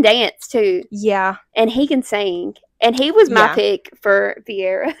 Yeah. He can dance, too. Yeah. And he can sing. And he was my pick for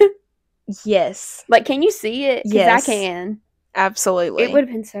Fiero. Yes. Like, can you see it? Because I can. Absolutely. It would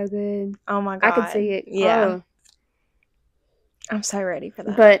have been so good. Oh, my God. I could see it. Yeah. Oh. I'm so ready for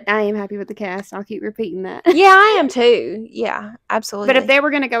that. But I am happy with the cast. I'll keep repeating that. Yeah, I am too. Yeah, absolutely. But if they were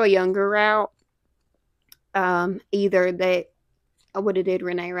going to go a younger route, either they would have did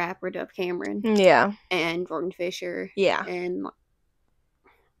Renee Rapp or Dove Cameron. Yeah. And Jordan Fisher. Yeah. And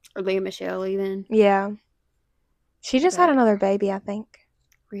or Leah Michelle even. Yeah. She just had another baby, I think.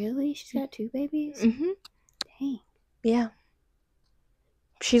 Really? She's got 2 babies? Mm-hmm. Dang. Yeah.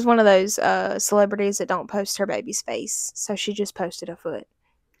 She's one of those celebrities that don't post her baby's face, so she just posted a foot.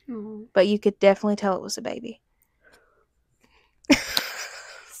 Oh. But you could definitely tell it was a baby.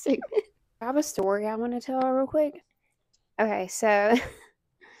 Stupid. I have a story I want to tell real quick. Okay, so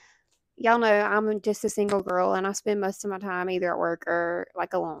y'all know I'm just a single girl, and I spend most of my time either at work or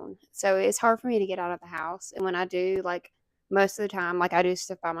like alone. So it's hard for me to get out of the house, and when I do, like most of the time, like I do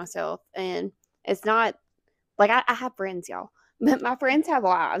stuff by myself, and it's not like I have friends, y'all. But my friends have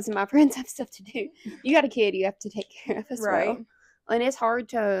lives, and my friends have stuff to do. You got a kid you have to take care of as well. And it's hard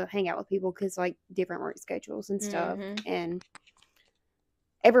to hang out with people because, like, different work schedules and stuff. Mm-hmm. And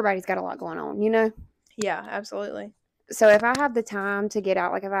everybody's got a lot going on, you know? Yeah, absolutely. So if I have the time to get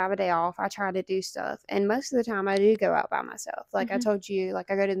out, like if I have a day off, I try to do stuff. And most of the time I do go out by myself. Like I told you, like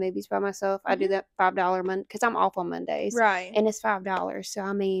I go to the movies by myself. I do that $5 Monday because I'm off on Mondays. Right. And it's $5. So,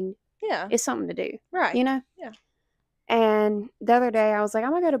 I mean, yeah, it's something to do. Right. You know? Yeah. And the other day I was like, I'm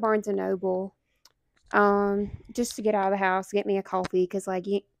going to go to Barnes & Noble just to get out of the house, get me a coffee because, like,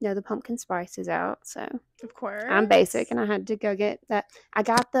 you know, the pumpkin spice is out. So, of course. I'm basic and I had to go get that. I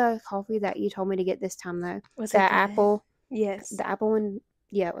got the coffee that you told me to get this time, though. Was that apple? Yes. The apple one,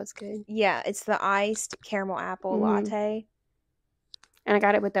 yeah, it was good. Yeah, it's the iced caramel apple latte. And I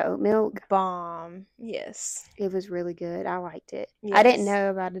got it with the oat milk. Bomb. Yes. It was really good. I liked it. Yes. I didn't know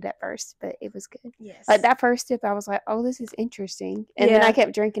about it at first, but it was good. Yes. Like that first sip, I was like, oh, this is interesting. And then I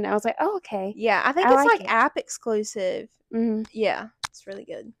kept drinking. I was like, oh, okay. Yeah, I think it's like app exclusive. Mm-hmm. Yeah, it's really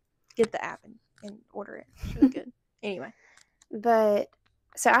good. Get the app and order it. It's really good. Anyway. But,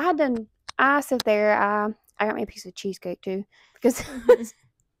 so I sit there. I got me a piece of cheesecake too because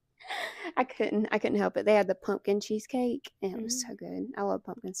I couldn't help it. They had the pumpkin cheesecake and it was so good. I love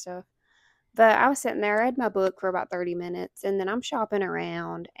pumpkin stuff. But I was sitting there, I read my book for about 30 minutes and then I'm shopping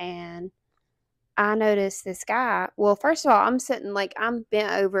around and I noticed this guy. Well, first of all, I'm sitting like I'm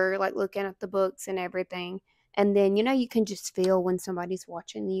bent over like looking at the books and everything. And then, you know, you can just feel when somebody's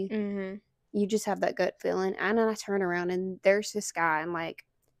watching you. Mm-hmm. You just have that gut feeling. And then I turn around and there's this guy and like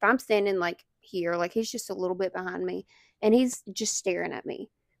if I'm standing like here, like he's just a little bit behind me and he's just staring at me.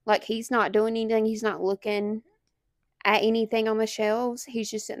 Like he's not doing anything. He's not looking at anything on the shelves.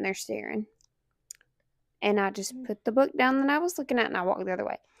 He's just sitting there staring. And I just put the book down that I was looking at and I walked the other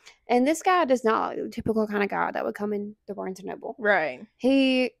way. And this guy does not like the typical kind of guy that would come in the Barnes & Noble. Right.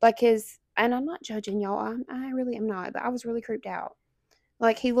 He, like and I'm not judging y'all. I really am not. But I was really creeped out.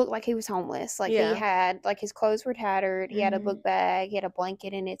 Like he looked like he was homeless. Like he had, like his clothes were tattered. He had a book bag. He had a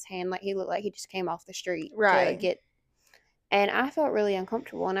blanket in his hand. Like he looked like he just came off the street. Right. To get. And I felt really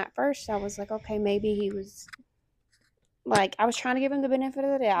uncomfortable. And at first I was like, okay, maybe he was, like, I was trying to give him the benefit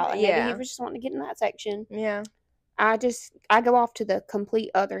of the doubt. And maybe he was just wanting to get in that section. Yeah. I go off to the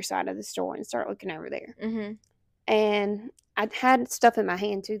complete other side of the store and start looking over there. Mm-hmm. And I had stuff in my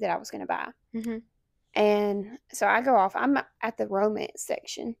hand, too, that I was going to buy. Mm-hmm. And so I go off. I'm at the romance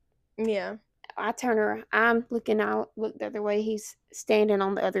section. Yeah. I turn around. I'm looking out, look the other way. He's standing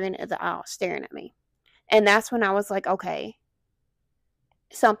on the other end of the aisle staring at me. And that's when I was like, okay,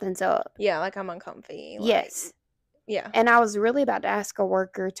 something's up. Yeah, like I'm uncomfy. Like, yes. Yeah. And I was really about to ask a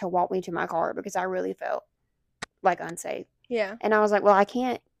worker to walk me to my car because I really felt like unsafe. Yeah. And I was like, well, I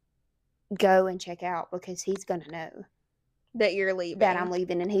can't go and check out because he's going to know that you're leaving. That I'm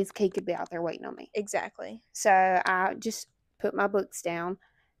leaving, and he could be out there waiting on me. Exactly. So I just put my books down,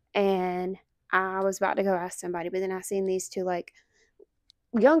 and I was about to go ask somebody, but then I seen these two, like,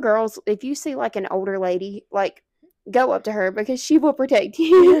 young girls. If you see, like, an older lady, like, go up to her because she will protect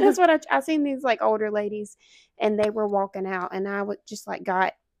you. That's what I seen these, like, older ladies, and they were walking out, and I would just, like,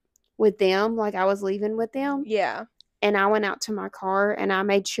 got with them, like I was leaving with them. Yeah. And I went out to my car, and I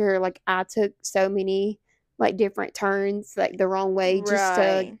made sure, like, I took so many, like, different turns, like, the wrong way just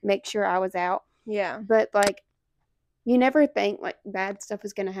to make sure I was out. Yeah. But, like, you never think, like, bad stuff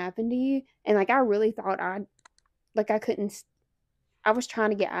is going to happen to you. And, like, I really thought I was trying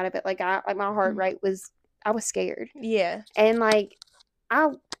to get out of it. Like, my heart rate I was scared. Yeah. And, like,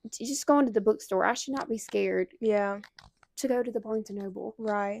 just going to the bookstore, I should not be scared. Yeah. To go to the Barnes & Noble.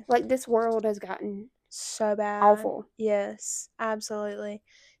 Right. Like, this world has gotten so bad. Awful. Yes, absolutely.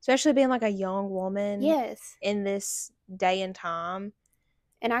 Especially being, like, a young woman. Yes. In this day and time.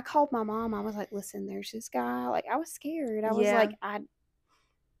 And I called my mom. I was like, listen, there's this guy. Like, I was scared. I was like,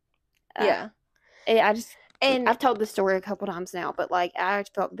 I've told this story a couple times now, but, like, I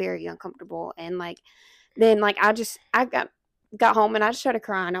felt very uncomfortable. And, like, then, like, I got home and I just started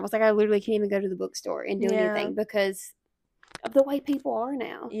crying. I was like, I literally can't even go to the bookstore and do anything because of the way people are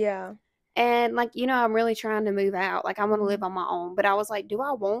now. Yeah. And, like, you know, I'm really trying to move out. Like, I want to live on my own. But I was like, do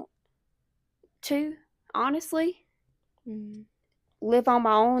I want to, honestly? Live on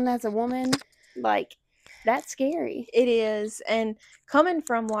my own as a woman? Like, that's scary. It is. And coming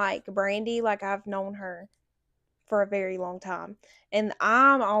from, like, Brandy, like, I've known her for a very long time. And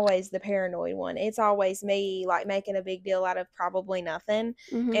I'm always the paranoid one. It's always me, like, making a big deal out of probably nothing.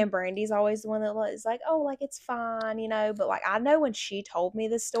 Mm-hmm. And Brandy's always the one that is like, oh, like, it's fine, you know. But, like, I know when she told me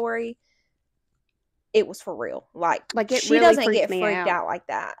this story, it was for real. Like it she really doesn't get freaked out like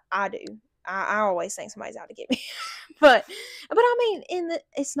that. I do. I always think somebody's out to get me. but I mean,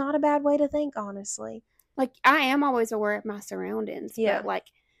 it's not a bad way to think, honestly. Like, I am always aware of my surroundings. Yeah. But, like,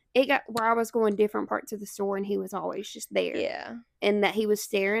 it got where I was going different parts of the store and he was always just there. Yeah. And that he was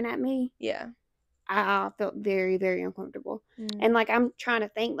staring at me. Yeah. I felt very, very uncomfortable. And, like, I'm trying to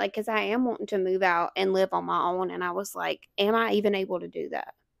think, like, because I am wanting to move out and live on my own. And I was like, am I even able to do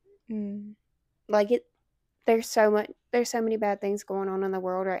that? Like, there's so many bad things going on in the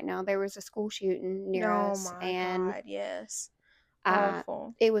world right now. There was a school shooting near us. Oh, my God, yes.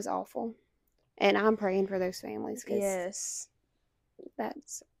 Awful. It was awful. And I'm praying for those families. Yes.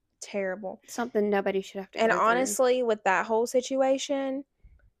 That's terrible. Something nobody should have to And go honestly, through. With that whole situation,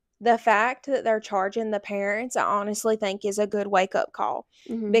 the fact that they're charging the parents, I honestly think is a good wake-up call.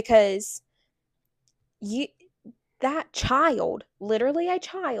 Mm-hmm. Because that child, literally a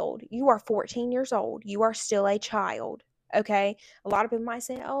child, you are 14 years old. You are still a child, okay? A lot of people might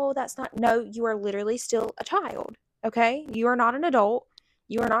say, oh, that's not. No, you are literally still a child, okay? You are not an adult.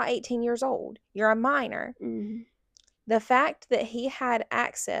 You are not 18 years old. You're a minor. Mm-hmm. The fact that he had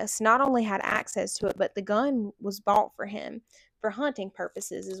access, not only had access to it, but the gun was bought for him for hunting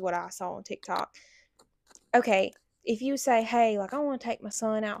purposes is what I saw on TikTok. Okay, if you say, hey, like, I want to take my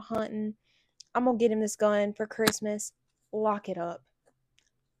son out hunting, I'm going to get him this gun for Christmas. Lock it up.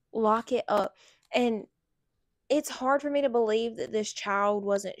 Lock it up. And it's hard for me to believe that this child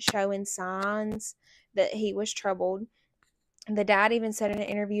wasn't showing signs that he was troubled. And the dad even said in an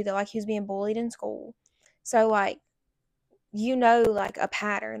interview that, like, he was being bullied in school. So, like, you know, like, a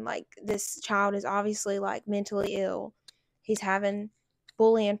pattern. Like, this child is obviously, like, mentally ill. He's having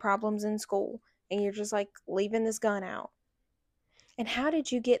bullying problems in school. And you're just, like, leaving this gun out. And how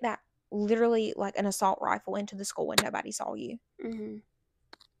did you get that? Literally like an assault rifle into the school and nobody saw you. Mm-hmm.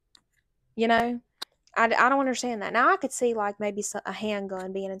 You know, I don't understand that. Now I could see like maybe a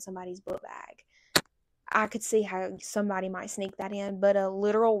handgun being in somebody's book bag. I could see how somebody might sneak that in, but a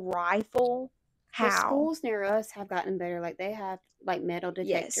literal rifle, how? The schools near us have gotten better. Like they have like metal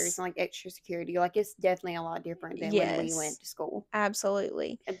detectors and like extra security. Like it's definitely a lot different than when we went to school.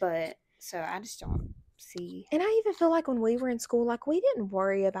 Absolutely. But so I just don't see. And I even feel like when we were in school, like we didn't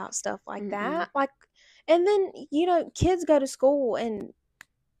worry about stuff like that. Like, and then, you know, kids go to school and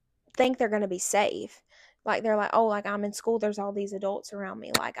think they're going to be safe. Like they're like, oh, like I'm in school. There's all these adults around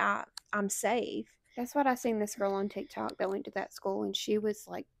me. Like I'm safe. That's what I seen this girl on TikTok that went to that school and she was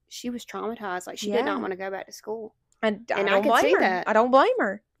traumatized. Like she did not want to go back to school. And I could see that. I don't blame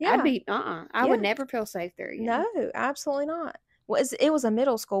her. Yeah. I'd be, I would never feel safe there again. No, absolutely not. It was a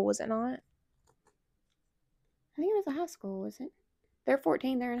middle school, was it not? I think it was a high school, was it? They're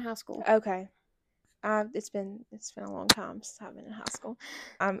 14. They're in high school. Okay. It's been a long time since I've been in high school.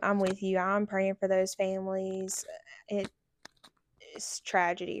 I'm with you. I'm praying for those families. It's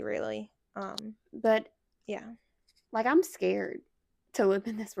tragedy, really. But yeah, like I'm scared to live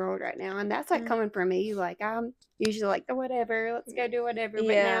in this world right now, and that's like coming from me. Like I'm usually like the whatever, let's go do whatever. But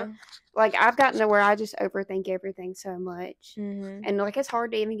now, like I've gotten to where I just overthink everything so much, and like it's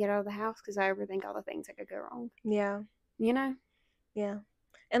hard to even get out of the house because I overthink all the things that could go wrong. Yeah, you know. Yeah,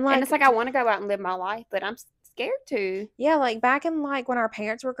 and it's like I want to go out and live my life, but I'm scared to. Yeah, like back in like when our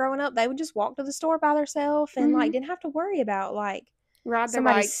parents were growing up, they would just walk to the store by themselves and like didn't have to worry about like ride their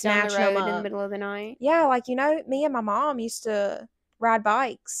bikes down the road in the middle of the night. Yeah, like me and my mom used to ride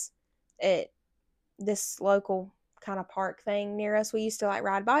bikes at this local kind of park thing near us. We used to like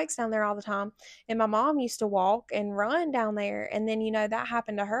ride bikes down there all the time, and my mom used to walk and run down there. And then that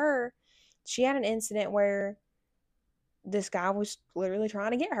happened to her. She had an incident where this guy was literally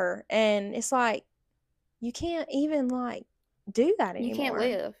trying to get her, and it's like you can't even like do that anymore. You can't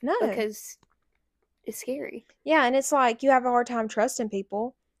live. No, because it's scary. Yeah, and it's like you have a hard time trusting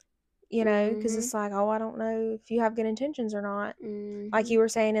people, because it's like, oh, I don't know if you have good intentions or not. Like you were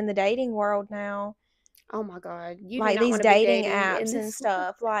saying in the dating world now. Oh my God. You like these dating apps and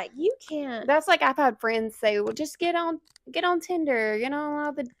stuff. Like you can't. That's like I've had friends say, well, just get on Tinder,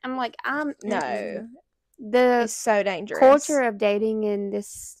 I'm like, no. It's so dangerous. Culture of dating and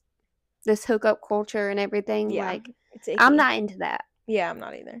this hookup culture and everything. Yeah, like I'm not into that. Yeah, I'm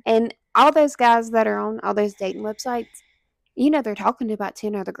not either. And all those guys that are on all those dating websites, they're talking to about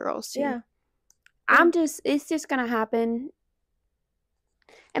 10 other girls too. Yeah. It's just going to happen.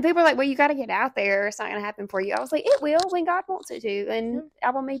 And people are like, well, you got to get out there. It's not going to happen for you. I was like, it will when God wants it to. And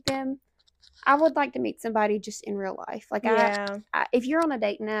I will meet them. I would like to meet somebody just in real life. Like, if you're on a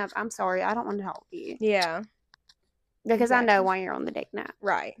dating app, I'm sorry, I don't want to talk to you. Yeah. Because I know why you're on the dating app.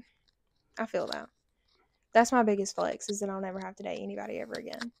 Right. I feel that. That's my biggest flex is that I'll never have to date anybody ever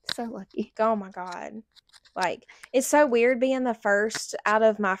again. So lucky. Oh my God. Like, it's so weird being the first out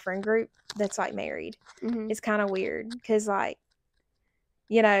of my friend group that's like married. It's kind of weird because like,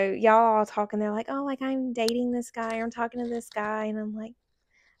 y'all all talking, they're like, oh, like I'm dating this guy or I'm talking to this guy. And I'm like,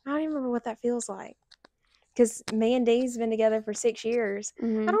 I don't even remember what that feels like. Because me and Dee's been together for 6 years. I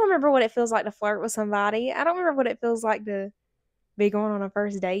don't remember what it feels like to flirt with somebody. I don't remember what it feels like to be going on a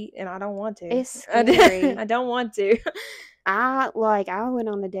first date, and I don't want to. It's scary. I don't want to. I went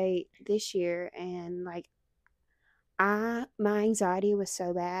on a date this year, and like my anxiety was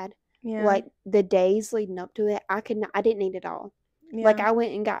so bad. Yeah. Like the days leading up to it, I didn't eat it all. Yeah. Like I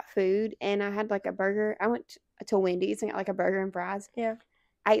went and got food, and I had like a burger. I went to Wendy's and got like a burger and fries. Yeah.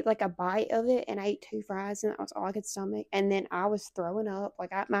 I ate like a bite of it, and I ate 2 fries, and that was all I could stomach. And then I was throwing up.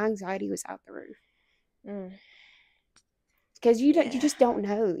 Like my anxiety was out the roof. Because you just don't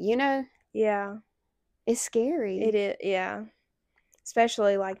know, Yeah. It's scary. It is, yeah.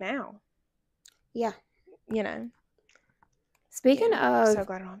 Especially like now. Yeah. Speaking of... I'm so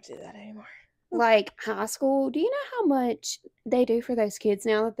glad I don't have to do that anymore. Like high school, do you know how much they do for those kids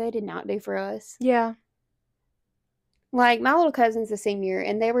now that they did not do for us? Yeah. Like my little cousin's a senior,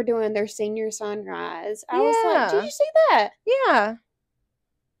 and they were doing their senior sunrise. I was like, did you see that? Yeah.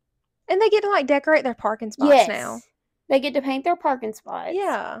 And they get to like decorate their parking spots now. They get to paint their parking spots.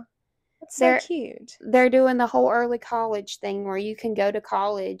 Yeah. That's so cute. They're doing the whole early college thing where you can go to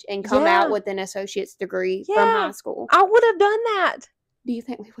college and come out with an associate's degree from high school. I would have done that. Do you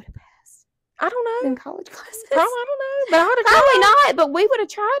think we would have passed? I don't know. In college classes? Probably, I don't know. But I would have Probably not, but we would have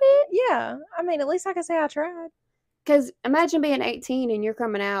tried it. Yeah. I mean, at least I can say I tried. Because imagine being 18 and you're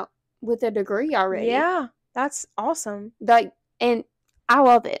coming out with a degree already. Yeah. That's awesome. Like, and I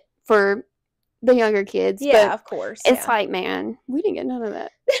love it for the younger kids. Yeah, of course. It's like, man, we didn't get none of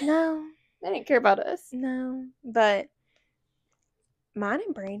that. No. They didn't care about us. No. But mine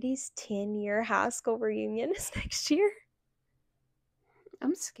and Brandy's 10-year high school reunion is next year.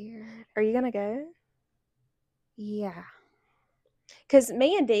 I'm scared. Are you going to go? Yeah. Because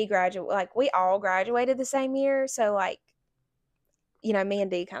me and Dee we all graduated the same year. So, like, me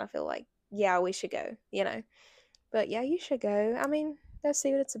and Dee kind of feel like, yeah, we should go, But, yeah, you should go. I mean, let's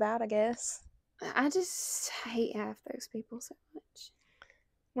see what it's about, I guess. I just hate half those people so much.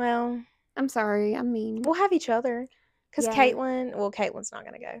 Well, I'm sorry. I mean, we'll have each other. Because Caitlin's not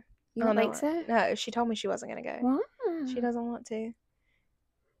going to go. You don't think so? No, she told me she wasn't going to go. Why? She doesn't want to.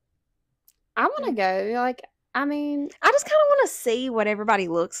 I want to go. Like, I mean, I just kind of want to see what everybody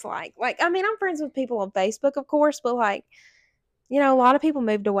looks like. Like, I mean, I'm friends with people on Facebook, of course, but like, a lot of people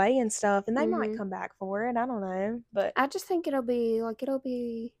moved away and stuff, and they might come back for it. I don't know, but I just think it'll be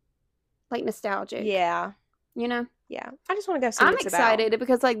like nostalgic. Yeah. Yeah, I just want to go see I'm what it's excited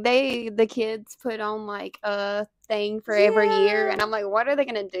because like the kids put on like a thing for every year, and I'm like, what are they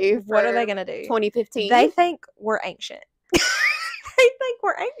gonna do? What are they gonna do? 2015. They think we're ancient. They think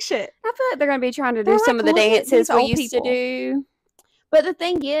we're ancient. I feel like they're gonna be trying to do some of the dances we used to do. But the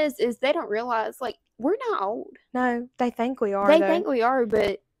thing is they don't realize like we're not old. No, they think we are. They think we are,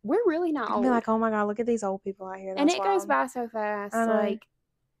 but we're really not old. Be like, oh my god, look at these old people out here. That's and it wild. goes by so fast.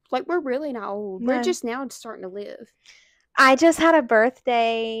 Like we're really not old. No. We're just now starting to live. I just had a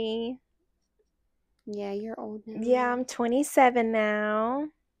birthday. Yeah, you're old now. Yeah, I'm 27 now.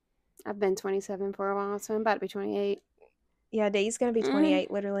 I've been 27 for a while, so I'm about to be 28. Yeah, Dee's going to be 28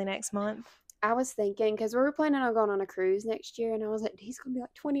 literally next month. I was thinking, because we were planning on going on a cruise next year, and I was like, Dee's going to be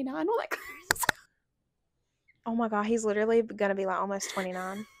like 29 on that cruise. Oh my god, he's literally going to be like almost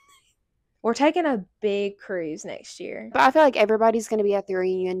 29. We're taking a big cruise next year. But I feel like everybody's going to be at the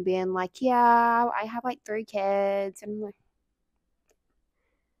reunion being like, yeah, I have like 3 kids. And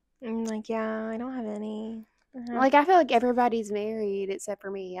I'm like, yeah, I don't have any. Like, I feel like everybody's married except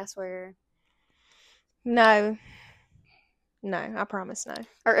for me, I swear. No, I promise no.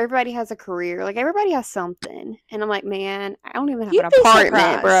 Or everybody has a career. Like, everybody has something. And I'm like, man, I don't even have an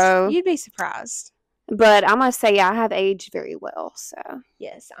apartment, bro. You'd be surprised. But I must say, I have aged very well, so.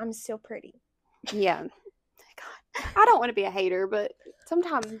 Yes, I'm still pretty. Yeah. God. I don't want to be a hater, but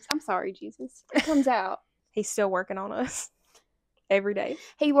sometimes, I'm sorry, Jesus. It comes out. He's still working on us. Every day.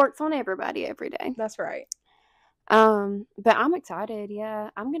 He works on everybody every day. That's right. But I'm excited. Yeah,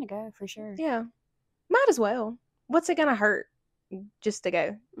 I'm going to go for sure. Yeah. Might as well. What's it going to hurt just to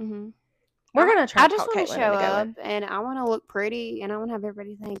go? Mm-hmm. We're going to try I to just talk want to Caitlin show into up, going. and I want to look pretty, and I want to have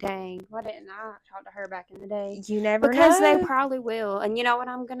everybody think, dang, why didn't I talk to her back in the day? You never know. Because they probably will. And you know what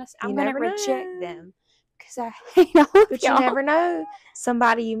I'm going to I'm going to reject them. Because I hate all But y'all. you never know.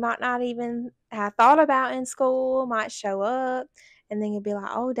 Somebody you might not even have thought about in school might show up, and then you'll be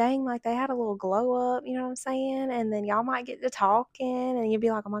like, oh, dang, like they had a little glow up, you know what I'm saying? And then y'all might get to talking, and you'll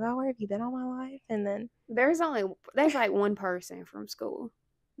be like, oh my God, where have you been all my life? And then there's like one person from school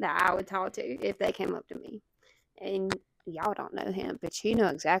that I would talk to if they came up to me. And y'all don't know him, but you know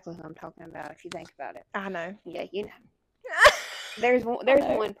exactly who I'm talking about if you think about it. I know. Yeah, you know. There's one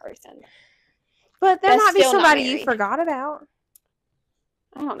person. But there might be somebody you forgot about.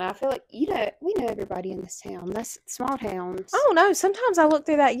 I don't know. I feel like, we know everybody in this town. That's small towns. I don't know. Sometimes I look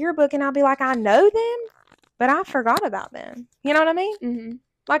through that yearbook and I'll be like, I know them, but I forgot about them. You know what I mean? Mm-hmm.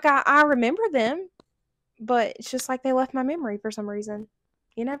 Like, I remember them, but it's just like they left my memory for some reason.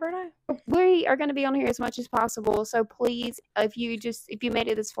 You never know. We are going to be on here as much as possible. So please, if you made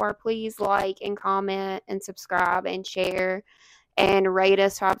it this far, please like and comment and subscribe and share and rate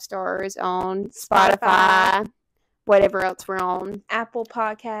us 5 stars on Spotify. Whatever else we're on. Apple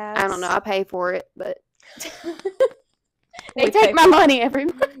Podcasts. I don't know. I pay for it, but they take my money every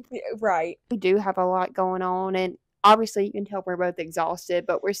month. Yeah, right. We do have a lot going on, and obviously you can tell we're both exhausted,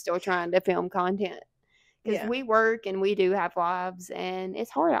 but we're still trying to film content. Because we work and we do have lives, and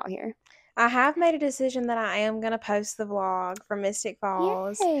it's hard out here. I have made a decision that I am going to post the vlog from Mystic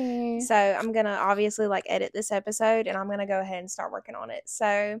Falls. Yay. So I'm going to obviously edit this episode, and I'm going to go ahead and start working on it.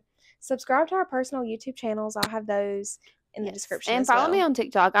 So subscribe to our personal YouTube channels. I'll have those in the description. And follow me on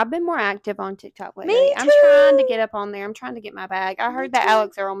TikTok. I've been more active on TikTok lately. Me too. I'm trying to get up on there. I'm trying to get my bag. I heard that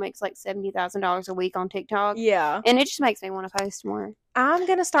Alex Earl makes like $70,000 a week on TikTok. Yeah. And it just makes me want to post more. I'm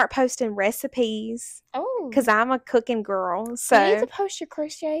going to start posting recipes. Oh. Because I'm a cooking girl. So you need to post your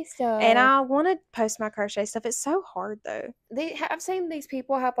crochet stuff. And I want to post my crochet stuff. It's so hard though. I've seen these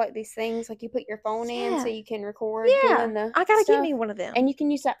people have these things you put your phone in so you can record. Yeah. I got to get me one of them. And you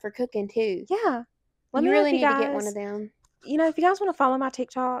can use that for cooking too. Yeah. You really need to get one of them. If you guys want to follow my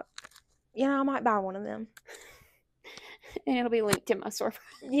TikTok, I might buy one of them. And it'll be linked to my storefront.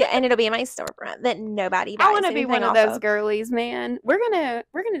 Yeah, and it'll be in my storefront that nobody buys. I want to be one of those girlies, man. We're gonna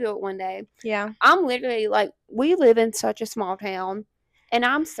do it one day. Yeah. I'm literally we live in such a small town, and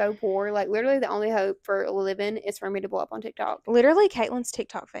I'm so poor. Literally, the only hope for a living is for me to blow up on TikTok. Literally, Caitlin's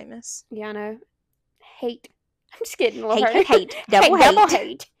TikTok famous. Yeah, I know. Hate. I'm just kidding. Hate. Double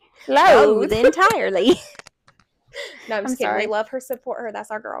hate. Loathe entirely. No, I'm just kidding. Sorry. We love her, support her.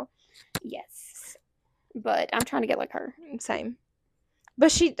 That's our girl. Yes. But I'm trying to get like her. Same.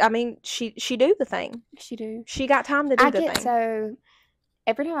 But she do the thing. She do. She got time to do the thing. So,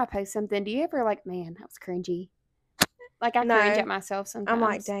 every time I post something, do you ever man, that was cringy? I cringe at myself sometimes. I'm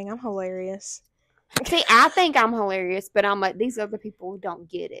like, dang, I'm hilarious. See, I think I'm hilarious, but I'm like, these other people don't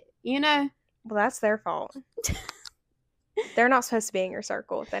get it. You know? Well, that's their fault. They're not supposed to be in your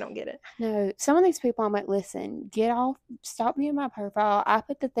circle if they don't get it. No, some of these people, I'm like, listen, get off, stop viewing my profile. I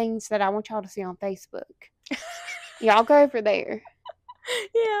put the things that I want y'all to see on Facebook. Y'all go over there.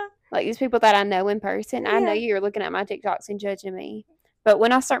 Yeah. Like these people that I know in person. I know you're looking at my TikToks and judging me. But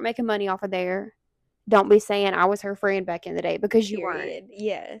when I start making money off of there, don't be saying I was her friend back in the day because you weren't.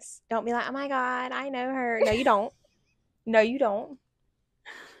 Yes. Don't be like, oh my God, I know her. No, you don't. No, you don't.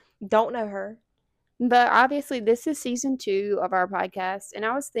 Don't know her. But obviously, this is season 2 of our podcast. And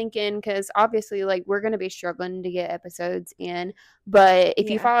I was thinking, because obviously, like, we're going to be struggling to get episodes in. But if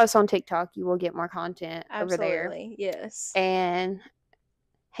you follow us on TikTok, you will get more content over there. Absolutely. Yes. And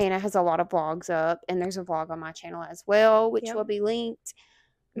Hannah has a lot of vlogs up. And there's a vlog on my channel as well, which will be linked.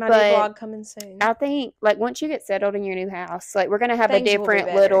 My new vlog coming soon. I think, like, once you get settled in your new house, like, we're going to have a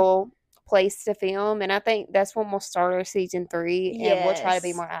different little place to film, and I think that's when we'll start our season 3, and we'll try to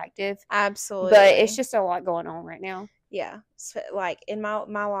be more active. Absolutely. But it's just a lot going on right now. Yeah. So, like, in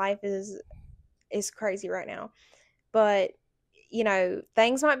my life is crazy right now. But, you know,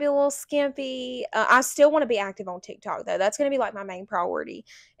 things might be a little skimpy. I still want to be active on TikTok, though. That's going to be, like, my main priority.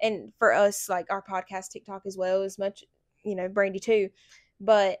 And for us, like, our podcast TikTok as well, as much, you know, Brandy too.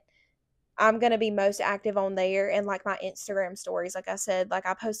 But I'm going to be most active on there, and like my Instagram stories. Like I said, like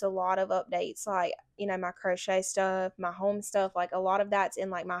I post a lot of updates, like, you know, my crochet stuff, my home stuff, like a lot of that's in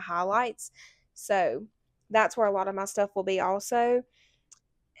like my highlights. So that's where a lot of my stuff will be also.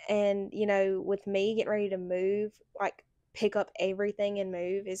 And, you know, with me getting ready to move, like pick up everything and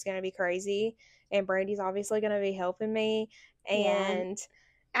move is going to be crazy. And Brandy's obviously going to be helping me. And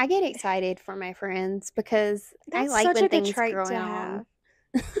I get excited for my friends because I like when things grow on.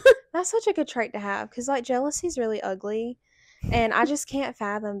 That's such a good trait to have, because like jealousy is really ugly, and I just can't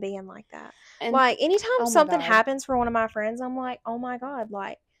fathom being like that. And like anytime something happens for one of my friends, I'm like, oh my God,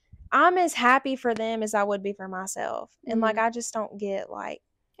 like I'm as happy for them as I would be for myself. And like I just don't get like,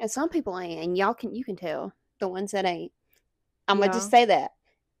 and some people ain't, and you can tell the ones that ain't. I'm gonna just say that.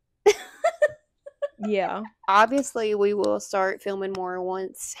 Yeah. Obviously, we will start filming more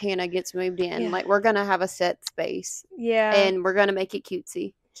once Hannah gets moved in. Like, we're going to have a set space. Yeah. And we're going to make it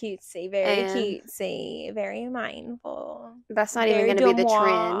cutesy. Cutesy. Very cutesy. Very mindful. That's not even going to be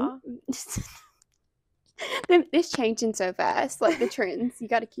the trend. It's changing so fast. Like, the trends. You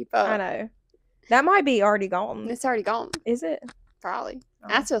got to keep up. I know. That might be already gone. It's already gone. Is it? Probably. Oh.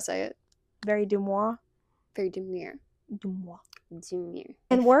 I still say it. Very Demure. Very Demure. Demure. Demure.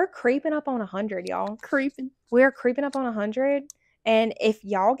 And we're creeping up on 100, y'all. We're creeping up on 100. And if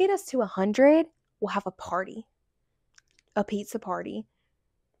y'all get us to 100, we'll have a party. A pizza party.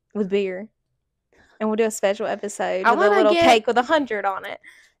 With beer. And we'll do a special episode with a little cake with 100 on it.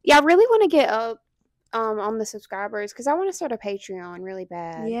 Yeah, I really want to get up on the subscribers, because I want to start a Patreon really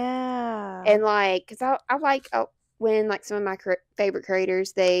bad. Yeah. And like, because I like when like some of my favorite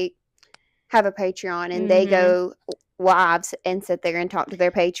creators, they have a Patreon and they go lives and sit there and talk to their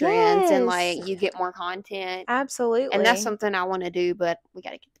patrons, and like you get more content. Absolutely. And that's something I want to do, but we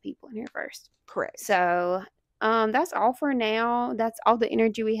got to get the people in here first. Correct. So that's all for now. That's all the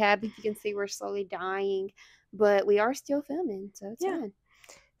energy we have. If you can see, we're slowly dying, but we are still filming, so it's fun.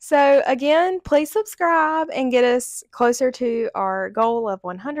 So again, please subscribe and get us closer to our goal of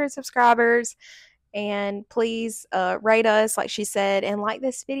 100 subscribers. And please rate us, like she said, and like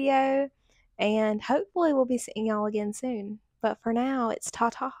this video. And hopefully we'll be seeing y'all again soon. But for now, it's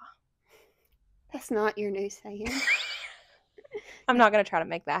ta-ta. That's not your new saying. I'm not going to try to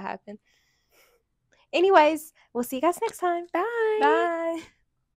make that happen. Anyways, we'll see you guys next time. Bye. Bye.